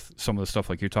coupled with some of the stuff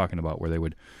like you're talking about where they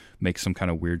would make some kind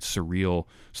of weird surreal.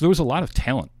 So there was a lot of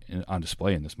talent on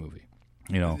display in this movie.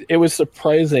 It was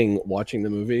surprising watching the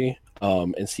movie.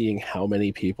 And seeing how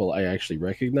many people I actually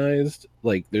recognized.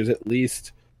 Like, there's at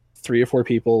least 3 or 4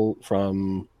 people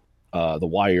from The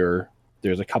Wire.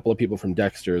 There's a couple of people from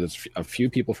Dexter. There's a few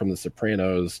people from The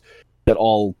Sopranos that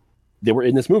they were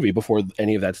in this movie before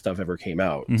any of that stuff ever came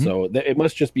out. Mm-hmm. So it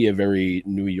must just be a very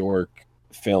New York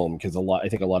film, because I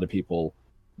think a lot of people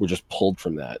were just pulled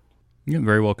from that. Yeah,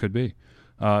 very well could be.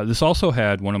 This also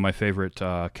had one of my favorite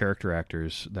character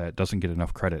actors that doesn't get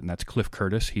enough credit, and that's Cliff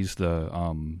Curtis. He's the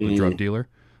drug dealer.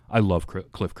 I love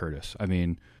Cliff Curtis. I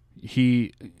mean,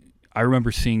 I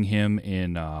remember seeing him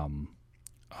in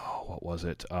what was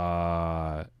it?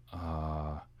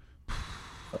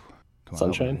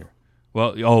 Sunshine?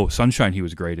 Sunshine he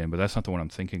was great in, but that's not the one I'm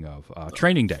thinking of.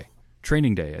 Training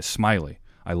Day as Smiley.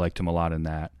 I liked him a lot in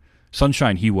that.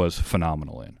 Sunshine he was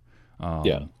phenomenal in.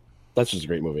 Yeah. That's just a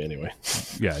great movie anyway.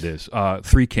 Yeah, it is.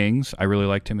 Three Kings. I really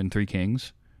liked him in Three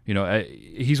Kings.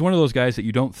 He's one of those guys that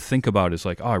you don't think about as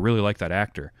like, oh, I really like that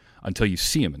actor until you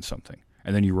see him in something.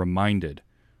 And then you're reminded.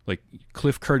 Like,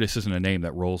 Cliff Curtis isn't a name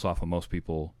that rolls off of most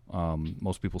people's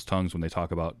tongues when they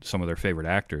talk about some of their favorite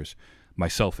actors,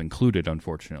 myself included,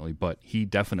 unfortunately. But he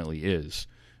definitely is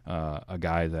a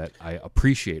guy that I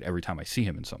appreciate every time I see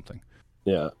him in something.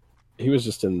 Yeah. He was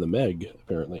just in The Meg,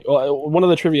 apparently. Well, one of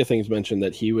the trivia things mentioned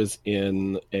that he was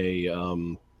in a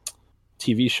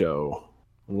TV show.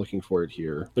 I'm looking for it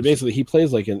here. But basically, he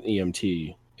plays like an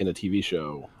EMT in a TV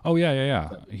show. Oh, yeah.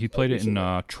 He played it in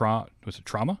was it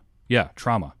Trauma? Yeah,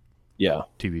 Trauma. Yeah.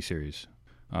 TV series.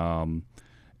 And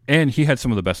he had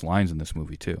some of the best lines in this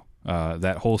movie, too.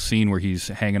 That whole scene where he's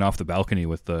hanging off the balcony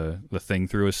with the thing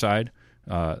through his side.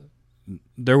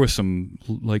 There was some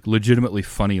like legitimately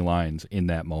funny lines in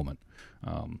that moment.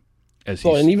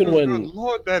 And even when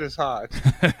Lord, that is hot.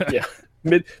 Yeah,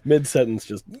 mid sentence,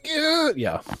 just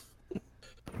yeah.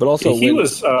 But also, he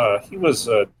was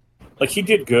like, he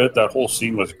did good. That whole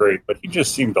scene was great, but he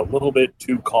just seemed a little bit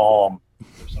too calm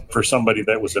for somebody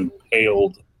that was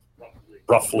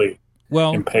roughly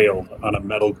impaled on a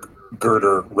metal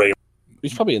girder rail.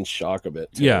 He's probably in shock a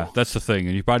bit, too. Yeah, that's the thing.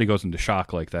 And your body goes into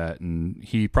shock like that. And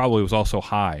he probably was also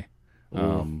high.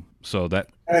 So that...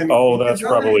 that's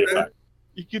probably a fact.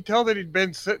 You could tell that he'd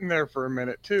been sitting there for a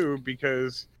minute, too,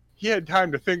 because he had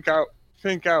time to think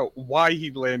out why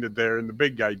he landed there, and the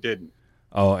big guy didn't.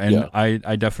 Oh, and yeah.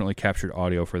 I definitely captured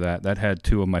audio for that. That had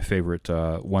 2 of my favorite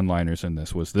one-liners in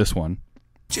this, was this one.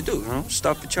 What you do, huh?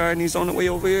 Stop the Chinese on the way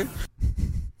over here?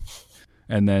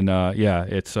 And then,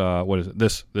 it's, what is it?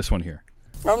 This one here.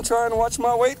 I'm trying to watch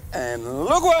my weight, and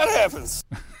look what happens.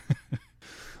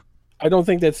 I don't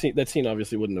think that scene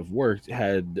obviously wouldn't have worked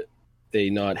had they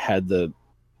not had the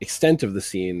extent of the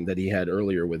scene that he had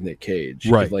earlier with Nick Cage.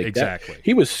 Right, like exactly.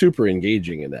 He was super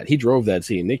engaging in that. He drove that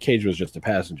scene. Nick Cage was just a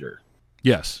passenger.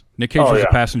 Yes, Nick Cage Oh, was a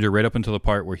yeah. passenger right up until the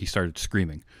part where he started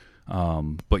screaming.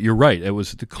 But you're right. It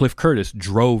was Cliff Curtis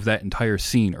drove that entire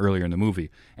scene earlier in the movie,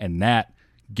 and that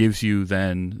gives you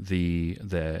then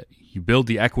you build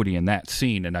the equity in that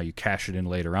scene, and now you cash it in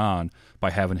later on by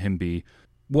having him be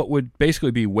what would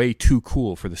basically be way too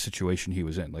cool for the situation he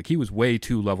was in. Like, he was way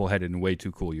too level-headed and way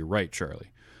too cool. You're right, Charlie.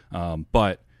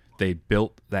 But they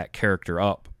built that character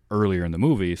up earlier in the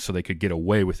movie so they could get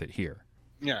away with it here.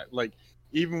 Yeah, like,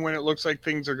 even when it looks like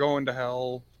things are going to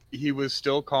hell, he was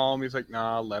still calm. He's like,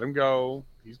 nah, let him go.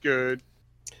 He's good.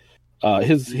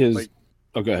 His Like,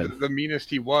 oh, go ahead. the meanest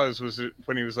he was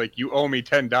when he was like, you owe me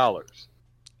 $10.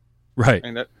 Right,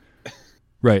 And that,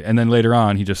 right. And then later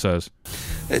on, he just says,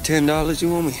 That $10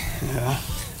 you owe me?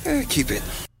 Yeah. Keep it.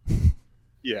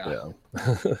 yeah.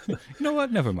 you know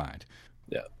what, never mind.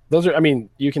 Yeah, those are. I mean,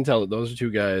 you can tell that those are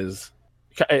two guys.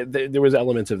 There was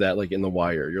elements of that, like in The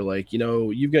Wire. You're like,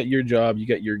 you've got your job, you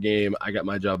got your game. I got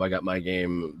my job, I got my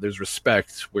game. There's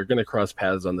respect. We're gonna cross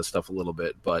paths on this stuff a little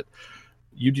bit, but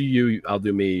you do you, I'll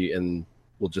do me, and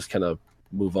we'll just kind of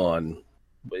move on.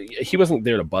 He wasn't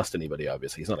there to bust anybody.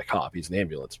 Obviously, he's not a cop. He's an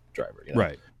ambulance driver.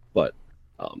 Right. But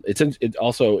it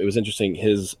was interesting.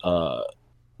 His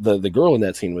the girl in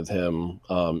that scene with him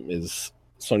is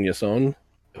Sonia Son,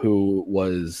 who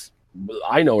was,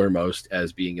 I know her most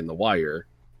as being in The Wire.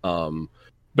 But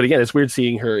again, it's weird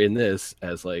seeing her in this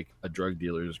as like a drug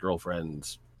dealer's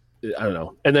girlfriend. I don't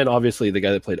know. And then obviously the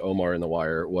guy that played Omar in The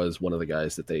Wire was one of the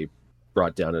guys that they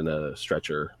brought down in a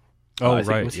stretcher. Oh, I think-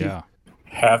 right, was he- yeah.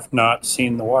 Have not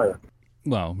seen The Wire.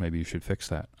 Well, maybe you should fix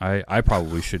that. I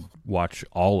probably should watch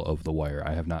all of The Wire.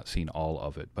 I have not seen all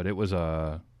of it, but it was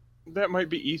That might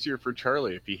be easier for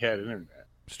Charlie if he had internet.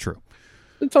 it's true.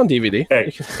 It's on DVD.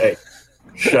 Hey,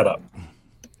 shut up.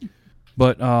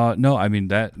 But no, I mean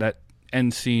that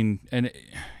end scene, and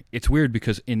it's weird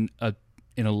because in a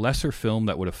lesser film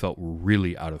that would have felt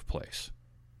really out of place,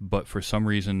 but for some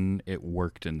reason it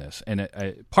worked in this. And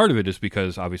part of it is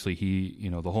because obviously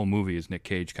the whole movie is Nick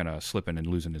Cage kind of slipping and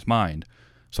losing his mind,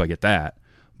 so I get that.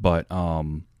 But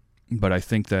I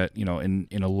think that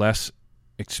in a less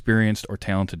experienced or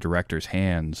talented director's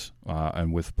hands,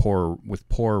 and with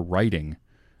poor writing,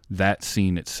 that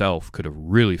scene itself could have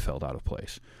really felt out of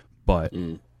place. But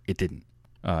it didn't.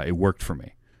 It worked for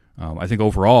me. I think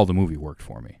overall the movie worked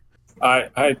for me.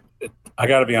 I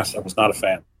got to be honest. I was not a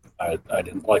fan. I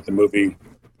didn't like the movie.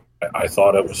 I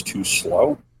thought it was too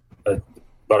slow.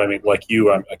 But I mean, like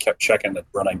you, I kept checking the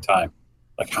running time.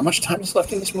 Like, how much time is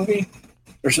left in this movie?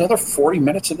 There's another 40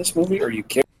 minutes in this movie? Are you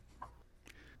kidding?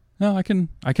 No, I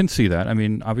can see that. I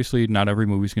mean, obviously, not every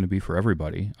movie's going to be for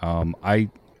everybody. I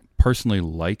personally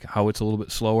like how it's a little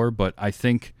bit slower, but I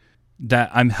think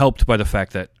that I'm helped by the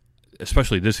fact that,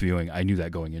 especially this viewing, I knew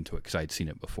that going into it because I'd seen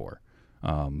it before.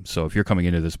 So if you're coming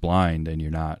into this blind and you're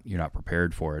not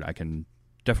prepared for it, I can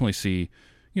definitely see,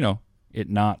 it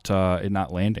not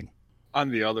landing. On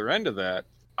the other end of that,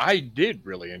 I did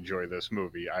really enjoy this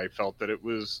movie. I felt that it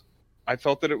was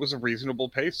a reasonable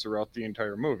pace throughout the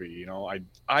entire movie.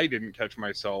 I didn't catch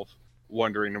myself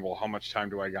wondering, well, how much time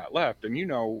do I got left? And you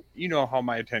know how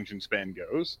my attention span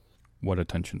goes. What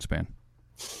attention span?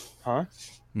 Huh?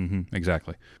 Mm-hmm,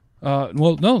 exactly.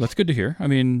 Well, no, that's good to hear. I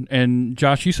mean, and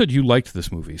Josh, you said you liked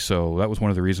this movie, so that was one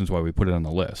of the reasons why we put it on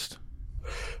the list.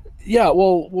 Yeah,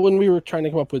 well, when we were trying to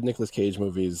come up with Nicolas Cage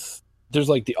movies, there's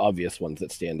like the obvious ones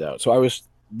that stand out. So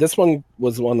this one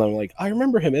was the one that I'm like, I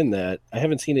remember him in that. I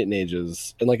haven't seen it in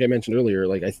ages. And like I mentioned earlier,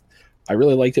 like I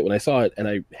really liked it when I saw it, and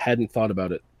I hadn't thought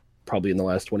about it probably in the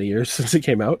last 20 years since it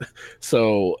came out.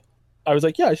 So I was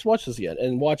like, yeah, I should watch this again.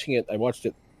 And I watched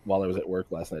it while I was at work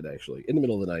last night, actually, in the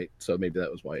middle of the night. So maybe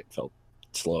that was why it felt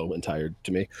slow and tired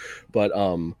to me. But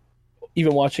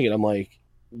even watching it, I'm like,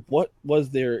 what was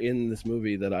there in this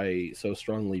movie that I so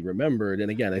strongly remembered? And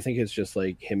again, I think it's just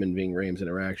like him and Ving Rhames'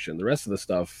 interaction. The rest of the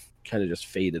stuff kind of just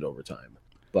faded over time.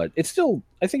 But I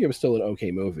think it was still an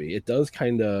okay movie. It does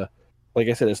kind of, like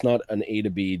I said, it's not an A to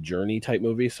B journey type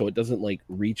movie, so it doesn't like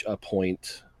reach a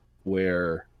point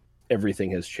where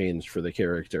everything has changed for the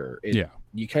character.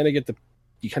 You kind of get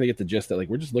the gist that like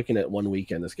we're just looking at one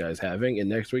weekend this guy's having, and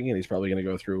next weekend he's probably going to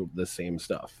go through the same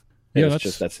stuff. And Yeah,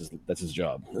 that's his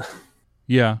job.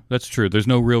 Yeah, that's true. There's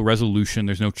no real resolution.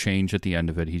 There's no change at the end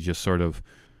of it. He just sort of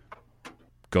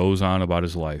goes on about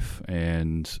his life.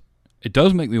 And it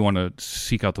does make me want to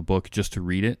seek out the book just to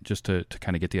read it, just to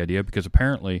kind of get the idea, because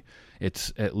apparently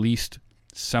it's at least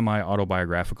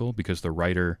semi-autobiographical, because the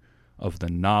writer of the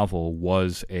novel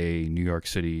was a New York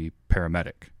City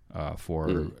paramedic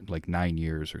for like 9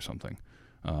 years or something.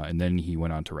 And then he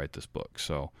went on to write this book.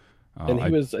 So... and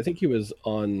I think he was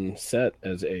on set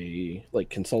as a like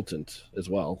consultant as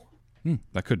well.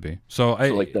 That could be. So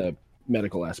like the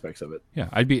medical aspects of it. Yeah,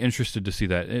 I'd be interested to see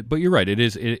that. But you're right.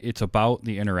 It's about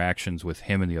the interactions with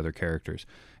him and the other characters.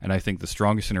 And I think the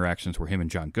strongest interactions were him and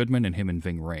John Goodman and him and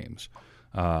Ving Rhames.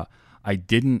 I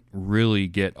didn't really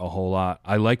get a whole lot.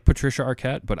 I like Patricia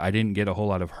Arquette, but I didn't get a whole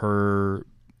lot of her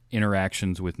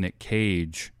interactions with Nick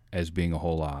Cage as being a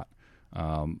whole lot.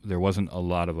 There wasn't a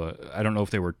lot of I don't know if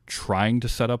they were trying to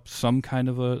set up some kind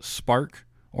of a spark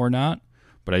or not,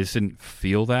 but I just didn't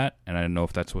feel that, and I didn't know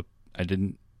if that's what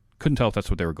couldn't tell if that's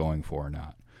what they were going for or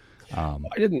not.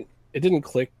 It didn't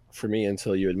click for me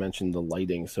until you had mentioned the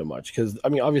lighting so much, because I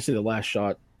mean, obviously the last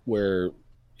shot where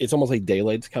it's almost like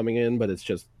daylight's coming in, but it's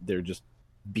just they're just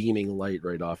beaming light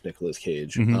right off Nicolas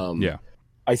Cage. Yeah,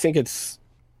 I think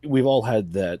we've all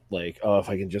had that, like, oh, if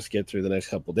I can just get through the next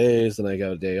couple days, then I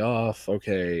got a day off,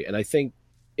 okay. And I think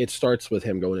it starts with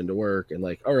him going into work and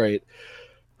like, all right,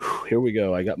 here we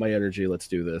go, I got my energy, let's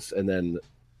do this. And then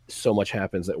so much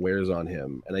happens that wears on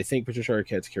him. And I think Patricia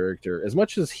Arquette's character, as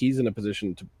much as he's in a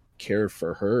position to care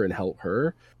for her and help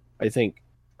her, I think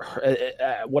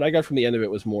what I got from the end of it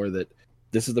was more that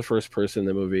this is the first person in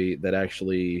the movie that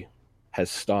actually has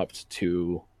stopped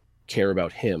to care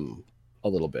about him a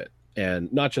little bit.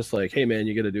 And not just like, hey man,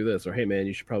 you got to do this, or hey man,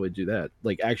 you should probably do that.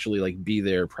 Like actually like be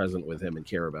there present with him and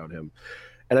care about him.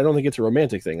 And I don't think it's a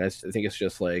romantic thing. I think it's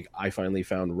just like, I finally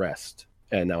found rest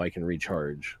and now I can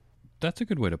recharge. That's a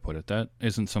good way to put it. That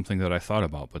isn't something that I thought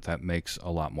about, but that makes a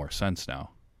lot more sense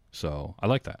now. So I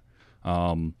like that.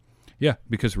 Yeah,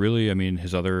 because really, I mean,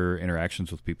 his other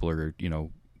interactions with people are,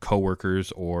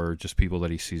 coworkers or just people that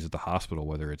he sees at the hospital,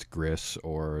 whether it's Gris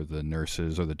or the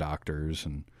nurses or the doctors.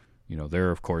 And,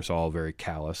 they're, of course, all very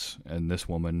callous. And this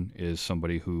woman is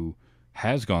somebody who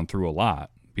has gone through a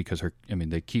lot because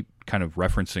they keep kind of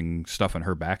referencing stuff in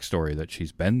her backstory that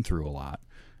she's been through a lot.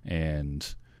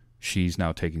 And she's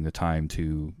now taking the time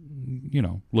to,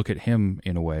 look at him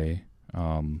in a way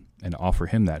and offer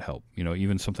him that help.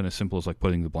 Even something as simple as like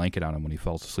putting the blanket on him when he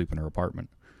falls asleep in her apartment.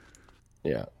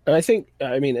 Yeah. And I think,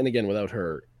 and again, without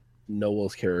her,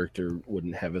 Noel's character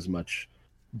wouldn't have as much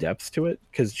depth to it,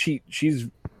 because she's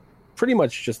pretty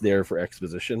much just there for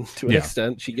exposition to an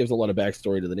extent. She gives a lot of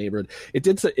backstory to the neighborhood.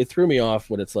 It threw me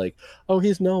off when it's like, oh,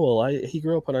 he's Noel. He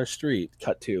grew up on our street.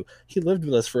 Cut to, he lived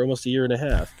with us for almost a year and a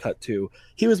half. Cut to,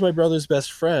 he was my brother's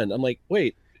best friend. I'm like,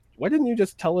 wait, why didn't you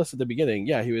just tell us at the beginning?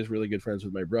 Yeah, he was really good friends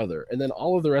with my brother. And then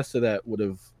all of the rest of that would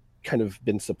have kind of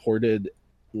been supported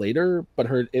later, but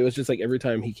it was just like every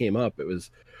time he came up, it was,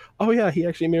 oh yeah, he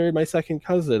actually married my second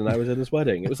cousin and I was at his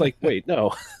wedding. It was like, wait,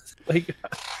 no. Like,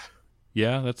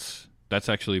 yeah, that's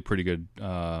actually a pretty good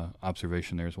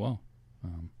observation there as well.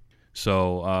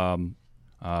 No,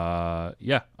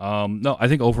 I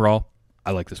think overall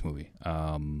I like this movie.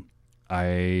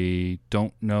 I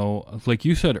don't know, like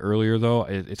you said earlier though,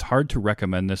 it's hard to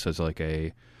recommend this as like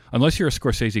unless you're a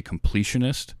Scorsese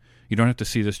completionist. You don't have to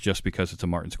see this just because it's a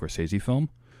Martin Scorsese film.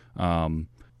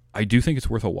 I do think it's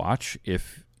worth a watch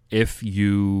if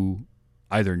you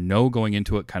either know going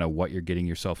into it kind of what you're getting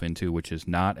yourself into, which is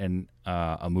not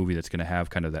a movie that's going to have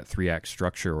kind of that 3-act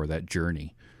structure or that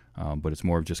journey, but it's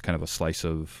more of just kind of a slice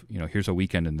of, here's a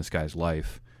weekend in this guy's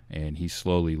life, and he's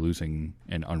slowly losing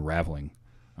and unraveling.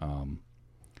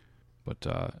 But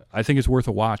I think it's worth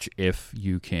a watch if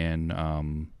you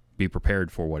can be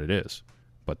prepared for what it is.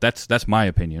 But that's my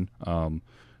opinion.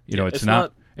 It's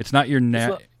not your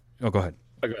Oh, go ahead.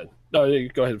 Oh, go ahead. No,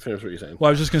 go ahead and finish what you're saying. Well,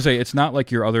 I was just going to say, it's not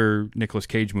like your other Nicolas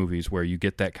Cage movies where you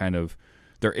get that kind of...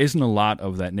 There isn't a lot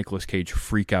of that Nicolas Cage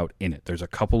freak out in it. There's a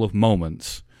couple of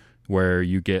moments where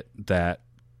you get that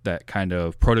kind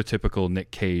of prototypical Nick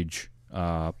Cage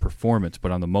performance,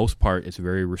 but on the most part, it's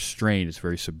very restrained, it's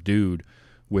very subdued,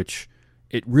 which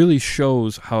it really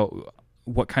shows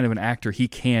what kind of an actor he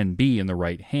can be in the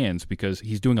right hands, because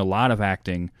he's doing a lot of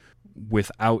acting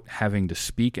without having to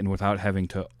speak and without having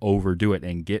to overdo it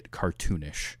and get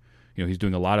cartoonish. He's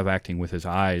doing a lot of acting with his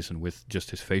eyes and with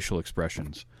just his facial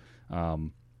expressions. I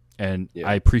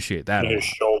appreciate that. And his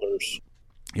shoulders.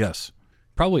 Yes.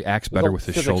 Probably acts better with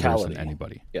his shoulders than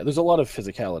anybody. Yeah, there's a lot of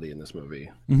physicality in this movie.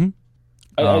 Mm-hmm.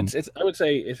 I would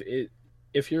say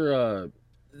if you're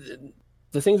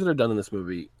the things that are done in this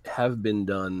movie have been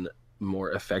done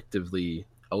more effectively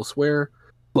elsewhere,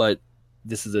 but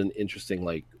this is an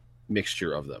interesting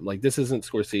mixture of them. Like, this isn't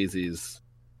Scorsese's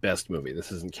best movie. This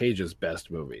isn't Cage's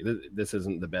best movie. This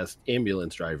isn't the best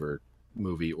ambulance driver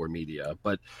movie or media.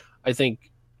 But I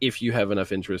think if you have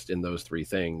enough interest in those three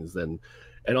things, then,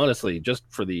 and honestly, just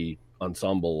for the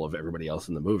ensemble of everybody else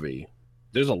in the movie,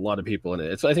 there's a lot of people in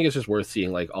it. So I think it's just worth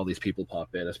seeing all these people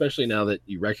pop in, especially now that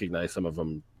you recognize some of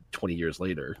them 20 years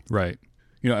later. Right.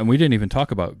 And we didn't even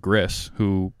talk about Gris,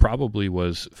 who probably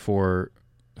was for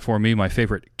me my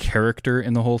favorite character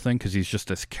in the whole thing, because he's just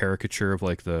this caricature of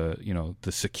like the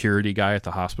security guy at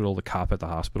the hospital, the cop at the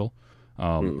hospital.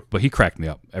 But he cracked me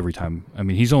up every time. I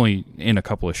mean, he's only in a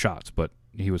couple of shots, but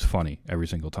he was funny every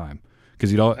single time.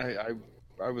 Because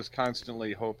I was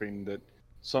constantly hoping that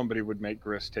somebody would make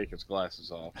Gris take his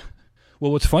glasses off.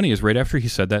 Well, what's funny is right after he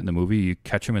said that in the movie, you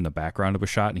catch him in the background of a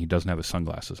shot, and he doesn't have his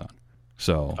sunglasses on.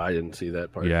 So I didn't see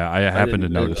that part. Yeah, I happened to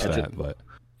notice that, but.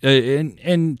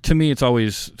 And to me, it's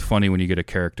always funny when you get a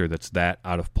character that's that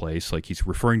out of place. Like, he's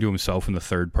referring to himself in the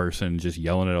third person, just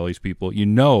yelling at all these people.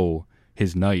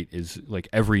 His night is like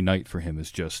every night for him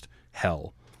is just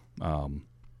hell.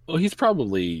 Well, he's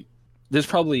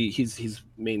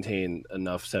maintained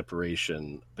enough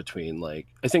separation between, like,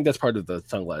 I think that's part of the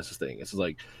sunglasses thing. It's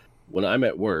like, when I'm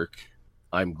at work,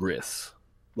 I'm Gris.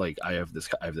 Like, I have this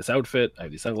outfit, I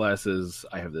have these sunglasses,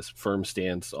 I have this firm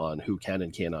stance on who can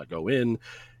and cannot go in.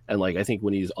 And, like, I think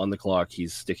when he's on the clock,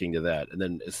 he's sticking to that. And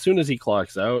then as soon as he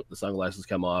clocks out, the sunglasses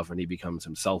come off and he becomes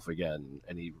himself again.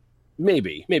 And he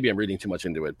maybe I'm reading too much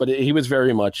into it, but he was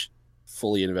very much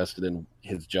fully invested in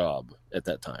his job at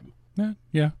that time.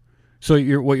 Yeah. So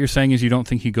what you're saying is you don't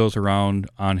think he goes around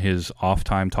on his off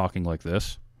time talking like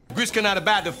this? Gris cannot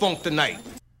abide the funk tonight.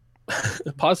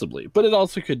 Possibly, but it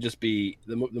also could just be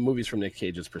the movies from Nick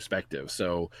Cage's perspective.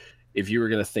 So if you were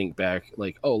going to think back,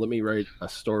 like, oh, let me write a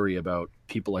story about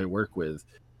people I work with,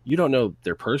 you don't know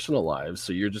their personal lives,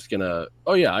 so you're just gonna,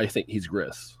 oh yeah, I think he's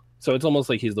Gris. So it's almost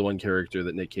like he's the one character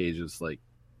that Nick Cage is like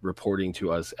reporting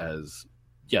to us as,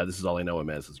 yeah, this is all I know him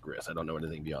as is Gris. I don't know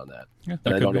anything beyond that. Yeah,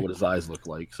 and I don't know what his eyes look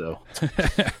like. So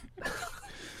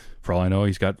for all I know,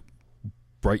 he's got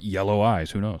bright yellow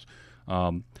eyes. Who knows?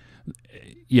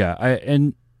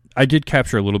 I did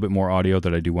capture a little bit more audio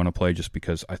that I do want to play just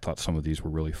because I thought some of these were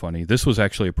really funny. This was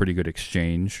actually a pretty good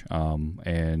exchange.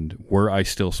 And were I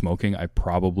still smoking, I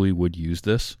probably would use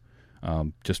this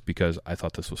just because I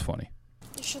thought this was funny.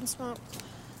 You shouldn't smoke.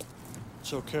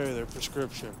 It's okay, they're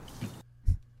prescription.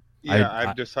 Yeah,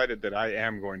 I've decided that I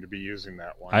am going to be using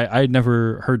that one. I had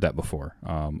never heard that before.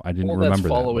 I didn't remember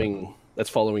that. That's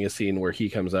following a scene where he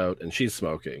comes out and she's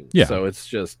smoking. Yeah. So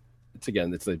it's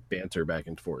a banter back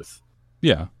and forth.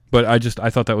 Yeah, but I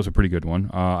thought that was a pretty good one.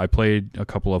 I played a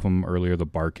couple of them earlier, the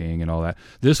barking and all that.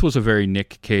 This was a very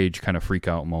Nick Cage kind of freak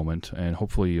out moment, and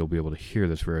hopefully you'll be able to hear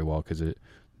this very well because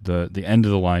the end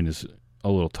of the line is a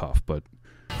little tough, but...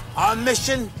 Our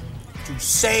mission to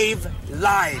save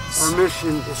lives. Our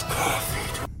mission is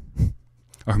coffee.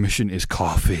 Our mission is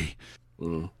coffee.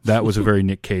 That was a very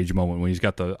Nick Cage moment when he's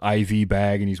got the IV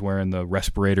bag and he's wearing the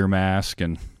respirator mask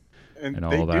and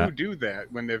all they that. do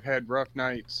that when they've had rough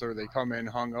nights or they come in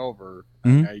hungover.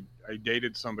 Mm-hmm. I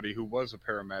dated somebody who was a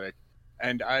paramedic,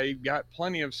 and I got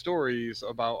plenty of stories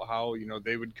about how,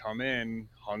 they would come in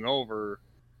hungover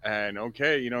and,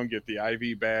 get the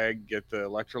IV bag, get the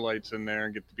electrolytes in there,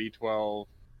 and get the B12.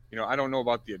 I don't know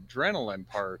about the adrenaline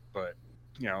part, but,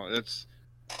 it's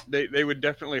they would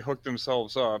definitely hook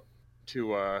themselves up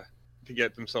to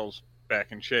get themselves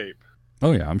back in shape.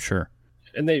 Oh, yeah, I'm sure.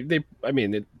 And it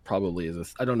probably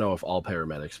is. I don't know if all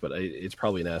paramedics, but it's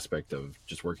probably an aspect of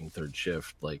just working third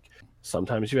shift. Like,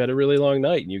 sometimes you had a really long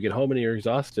night and you get home and you're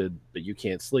exhausted, but you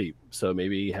can't sleep. So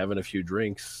maybe having a few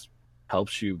drinks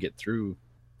helps you get through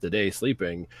the day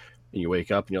sleeping. And you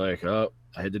wake up and you're like, oh,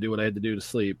 I had to do what I had to do to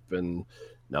sleep, and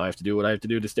now I have to do what I have to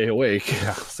do to stay awake.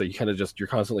 Yeah. So you kind of you're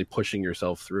constantly pushing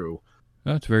yourself through.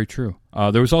 That's very true.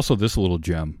 There was also this little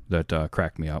gem that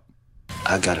cracked me up.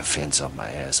 I got a fence on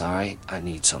my ass, all right? I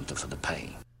need something for the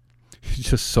pain. He's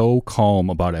just so calm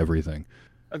about everything.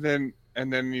 And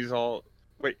then he's all,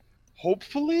 wait,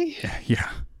 hopefully? Yeah.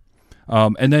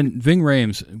 And then Ving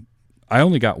Rhames, I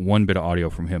only got one bit of audio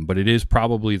from him, but it is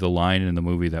probably the line in the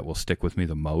movie that will stick with me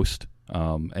the most.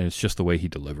 And it's just the way he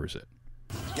delivers it.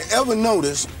 You ever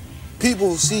notice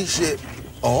people who see shit are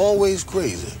always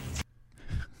crazy?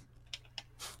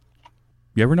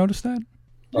 You ever notice that?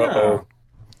 Uh-oh.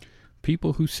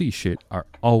 People who see shit are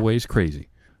always crazy.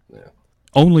 Yeah.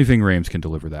 Only Ving Rhames can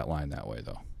deliver that line that way,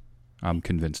 though. I'm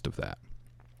convinced of that.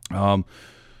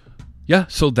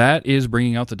 So that is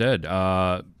Bringing Out the Dead.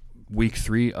 Week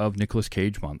 3 of Nicolas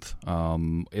Cage month.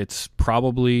 It's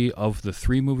probably, of the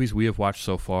 3 movies we have watched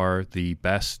so far, the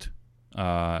best,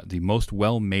 the most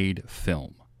well-made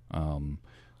film.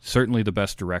 Certainly the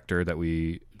best director that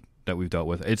we've dealt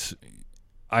with.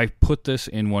 I put this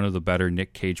in one of the better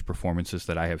Nick Cage performances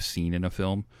that I have seen in a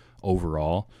film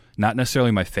overall. Not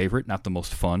necessarily my favorite, not the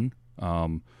most fun.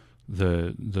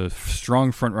 The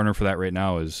strong front runner for that right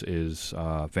now is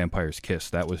Vampire's Kiss.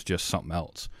 That was just something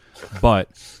else. But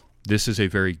this is a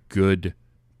very good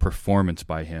performance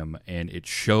by him, and it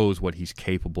shows what he's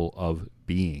capable of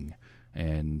being.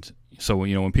 And so,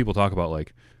 when people talk about,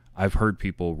 like, I've heard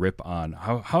people rip on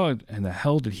how in the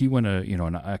hell did he win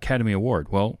an Academy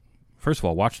Award? Well, first of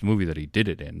all, watch the movie that he did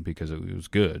it in, because it was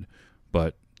good.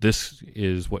 But this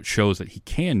is what shows that he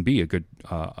can be a good,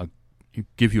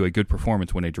 give you a good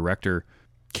performance when a director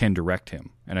can direct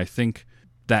him. And I think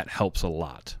that helps a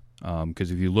lot. Because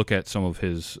if you look at some of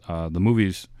his the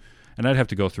movies, and I'd have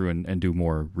to go through and do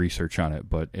more research on it,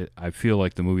 but I feel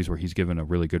like the movies where he's given a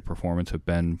really good performance have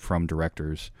been from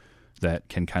directors that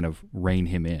can kind of rein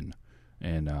him in,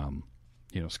 and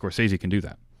Scorsese can do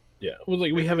that. Yeah, well,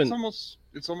 like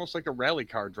it's almost like a rally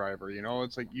car driver.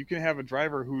 It's like you can have a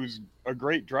driver who's a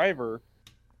great driver,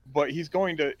 but he's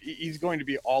going to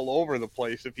be all over the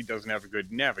place if he doesn't have a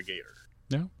good navigator.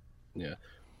 Yeah.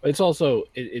 It's also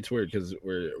it's weird because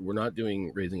we're not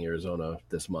doing Raising Arizona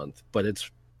this month, but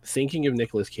it's thinking of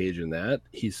Nicolas Cage in that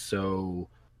he's so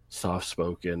soft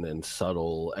spoken and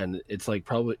subtle, and it's like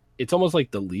it's almost like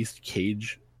the least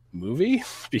Cage movie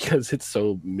because it's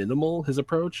so minimal, his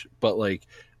approach. But like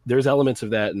there's elements of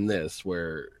that in this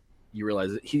where you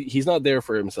realize that he's not there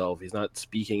for himself. He's not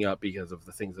speaking up because of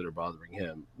the things that are bothering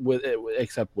him,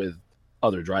 except with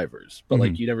other drivers. But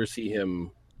like you never see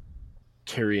him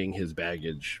carrying his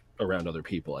baggage around other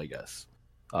people, I guess.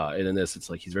 And in this, it's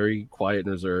like he's very quiet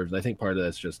and reserved. And I think part of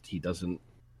that's just he doesn't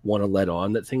want to let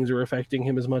on that things are affecting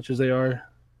him as much as they are.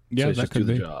 Yeah, so that just could do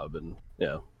be the job. And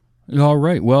yeah. All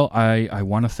right. Well, I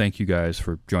want to thank you guys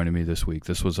for joining me this week.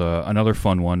 This was another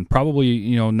fun one.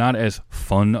 Probably, not as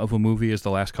fun of a movie as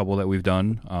the last couple that we've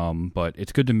done, but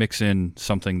it's good to mix in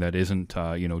something that isn't,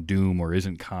 Doom or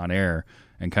isn't Con Air,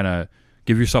 and kind of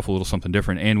give yourself a little something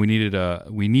different. And we needed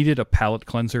a palate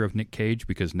cleanser of Nick Cage,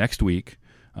 because next week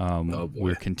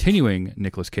we're continuing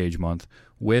Nicolas Cage month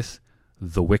with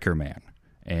The Wicker Man,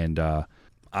 and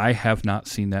I have not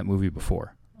seen that movie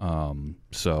before.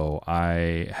 So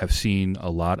I have seen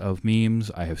a lot of memes.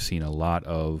 I have seen a lot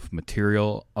of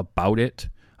material about it.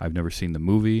 I've never seen the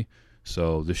movie,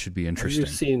 so this should be interesting. Have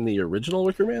you seen the original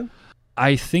Wicker Man?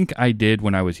 I think I did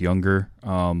when I was younger,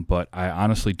 but I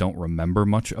honestly don't remember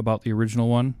much about the original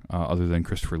one, other than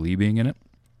Christopher Lee being in it.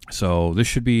 So this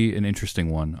should be an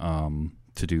interesting one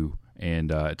to do,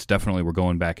 and it's definitely, we're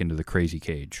going back into the Crazy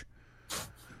Cage.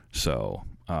 So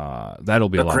that'll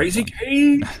be a lot of fun. Crazy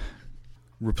Cage?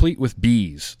 Replete with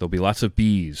bees. There'll be lots of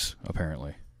bees,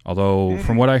 apparently. Although,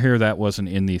 from what I hear, that wasn't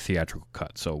in the theatrical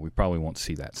cut, so we probably won't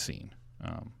see that scene.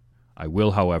 I will,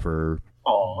 however,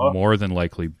 more than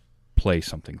likely play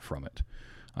something from it.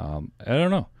 I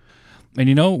don't know.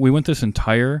 And we went this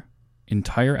entire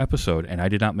episode, and I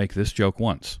did not make this joke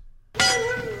once.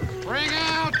 Bring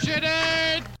out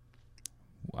Jadid!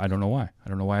 I don't know why. I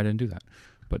don't know why I didn't do that.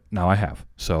 But now I have.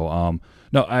 So,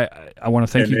 no, I want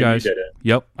to thank you guys. You did it.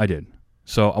 Yep, I did.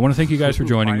 So I want to thank you guys for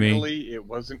joining me. Finally, it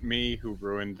wasn't me who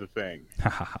ruined the thing.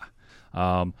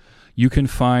 You can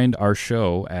find our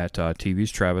show at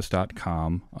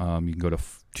tvstravis.com. You can go to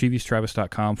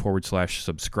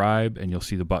tvstravis.com/subscribe, and you'll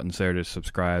see the buttons there to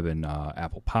subscribe in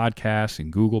Apple Podcasts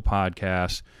and Google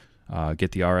Podcasts.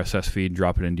 Get the RSS feed,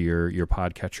 drop it into your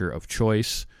podcatcher of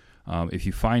choice. If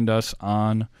you find us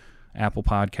on Apple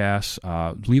Podcasts,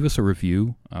 leave us a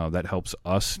review. That helps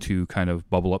us to kind of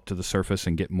bubble up to the surface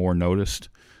and get more noticed.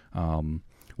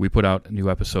 We put out new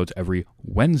episodes every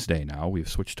Wednesday now. We've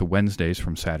switched to Wednesdays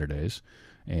from Saturdays,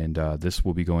 and this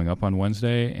will be going up on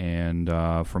Wednesday, and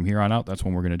from here on out, that's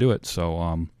when we're going to do it.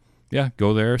 So,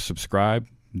 go there, subscribe,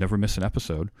 never miss an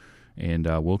episode, and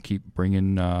we'll keep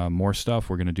bringing more stuff.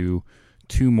 We're going to do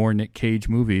 2 more Nick Cage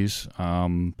movies,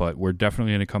 but we're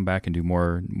definitely going to come back and do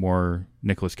more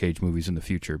Nicolas Cage movies in the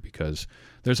future, because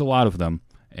there's a lot of them,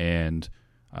 and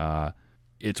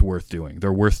it's worth doing.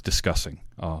 They're worth discussing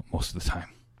most of the time.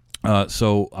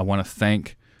 So I want to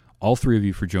thank all 3 of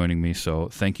you for joining me. So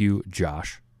thank you,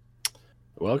 Josh.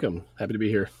 Welcome. Happy to be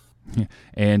here.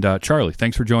 And Charlie,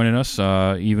 thanks for joining us.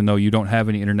 Even though you don't have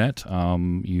any internet,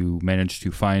 you managed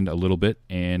to find a little bit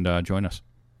and join us.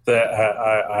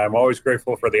 I'm always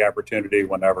grateful for the opportunity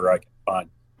whenever I can find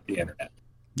the internet.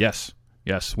 Yes.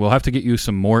 We'll have to get you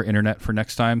some more internet for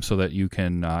next time so that you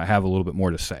can have a little bit more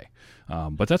to say.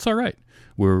 But that's all right.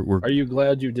 Are you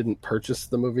glad you didn't purchase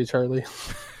the movie, Charlie?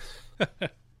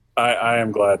 I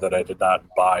am glad that I did not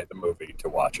buy the movie to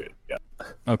watch it. Yeah.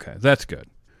 Okay, that's good.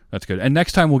 And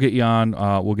next time we'll get you on.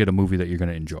 We'll get a movie that you're going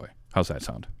to enjoy. How's that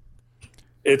sound?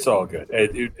 It's all good.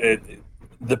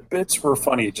 The bits were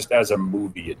funny. Just as a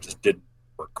movie, it just didn't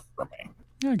work for me.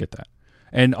 Yeah, I get that.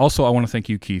 And also, I want to thank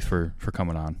you, Keith, for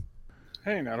coming on.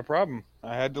 Hey, not a problem.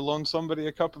 I had to loan somebody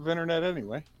a cup of internet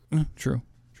anyway. True.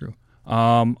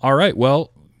 All right.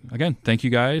 Well, again, thank you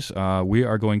guys. We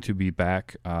are going to be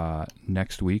back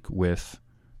next week with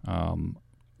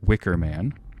Wicker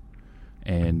Man.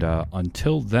 And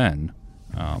until then,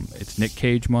 it's Nick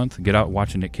Cage month. Get out,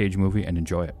 watch a Nick Cage movie, and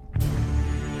enjoy it.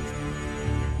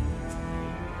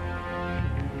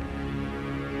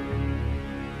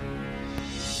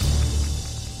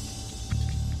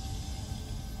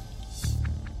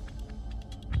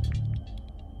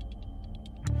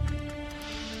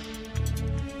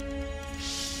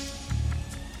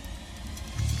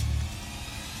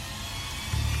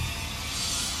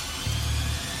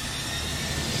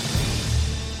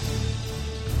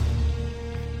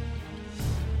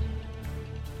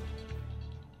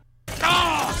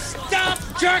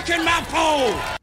 Jerking my pole!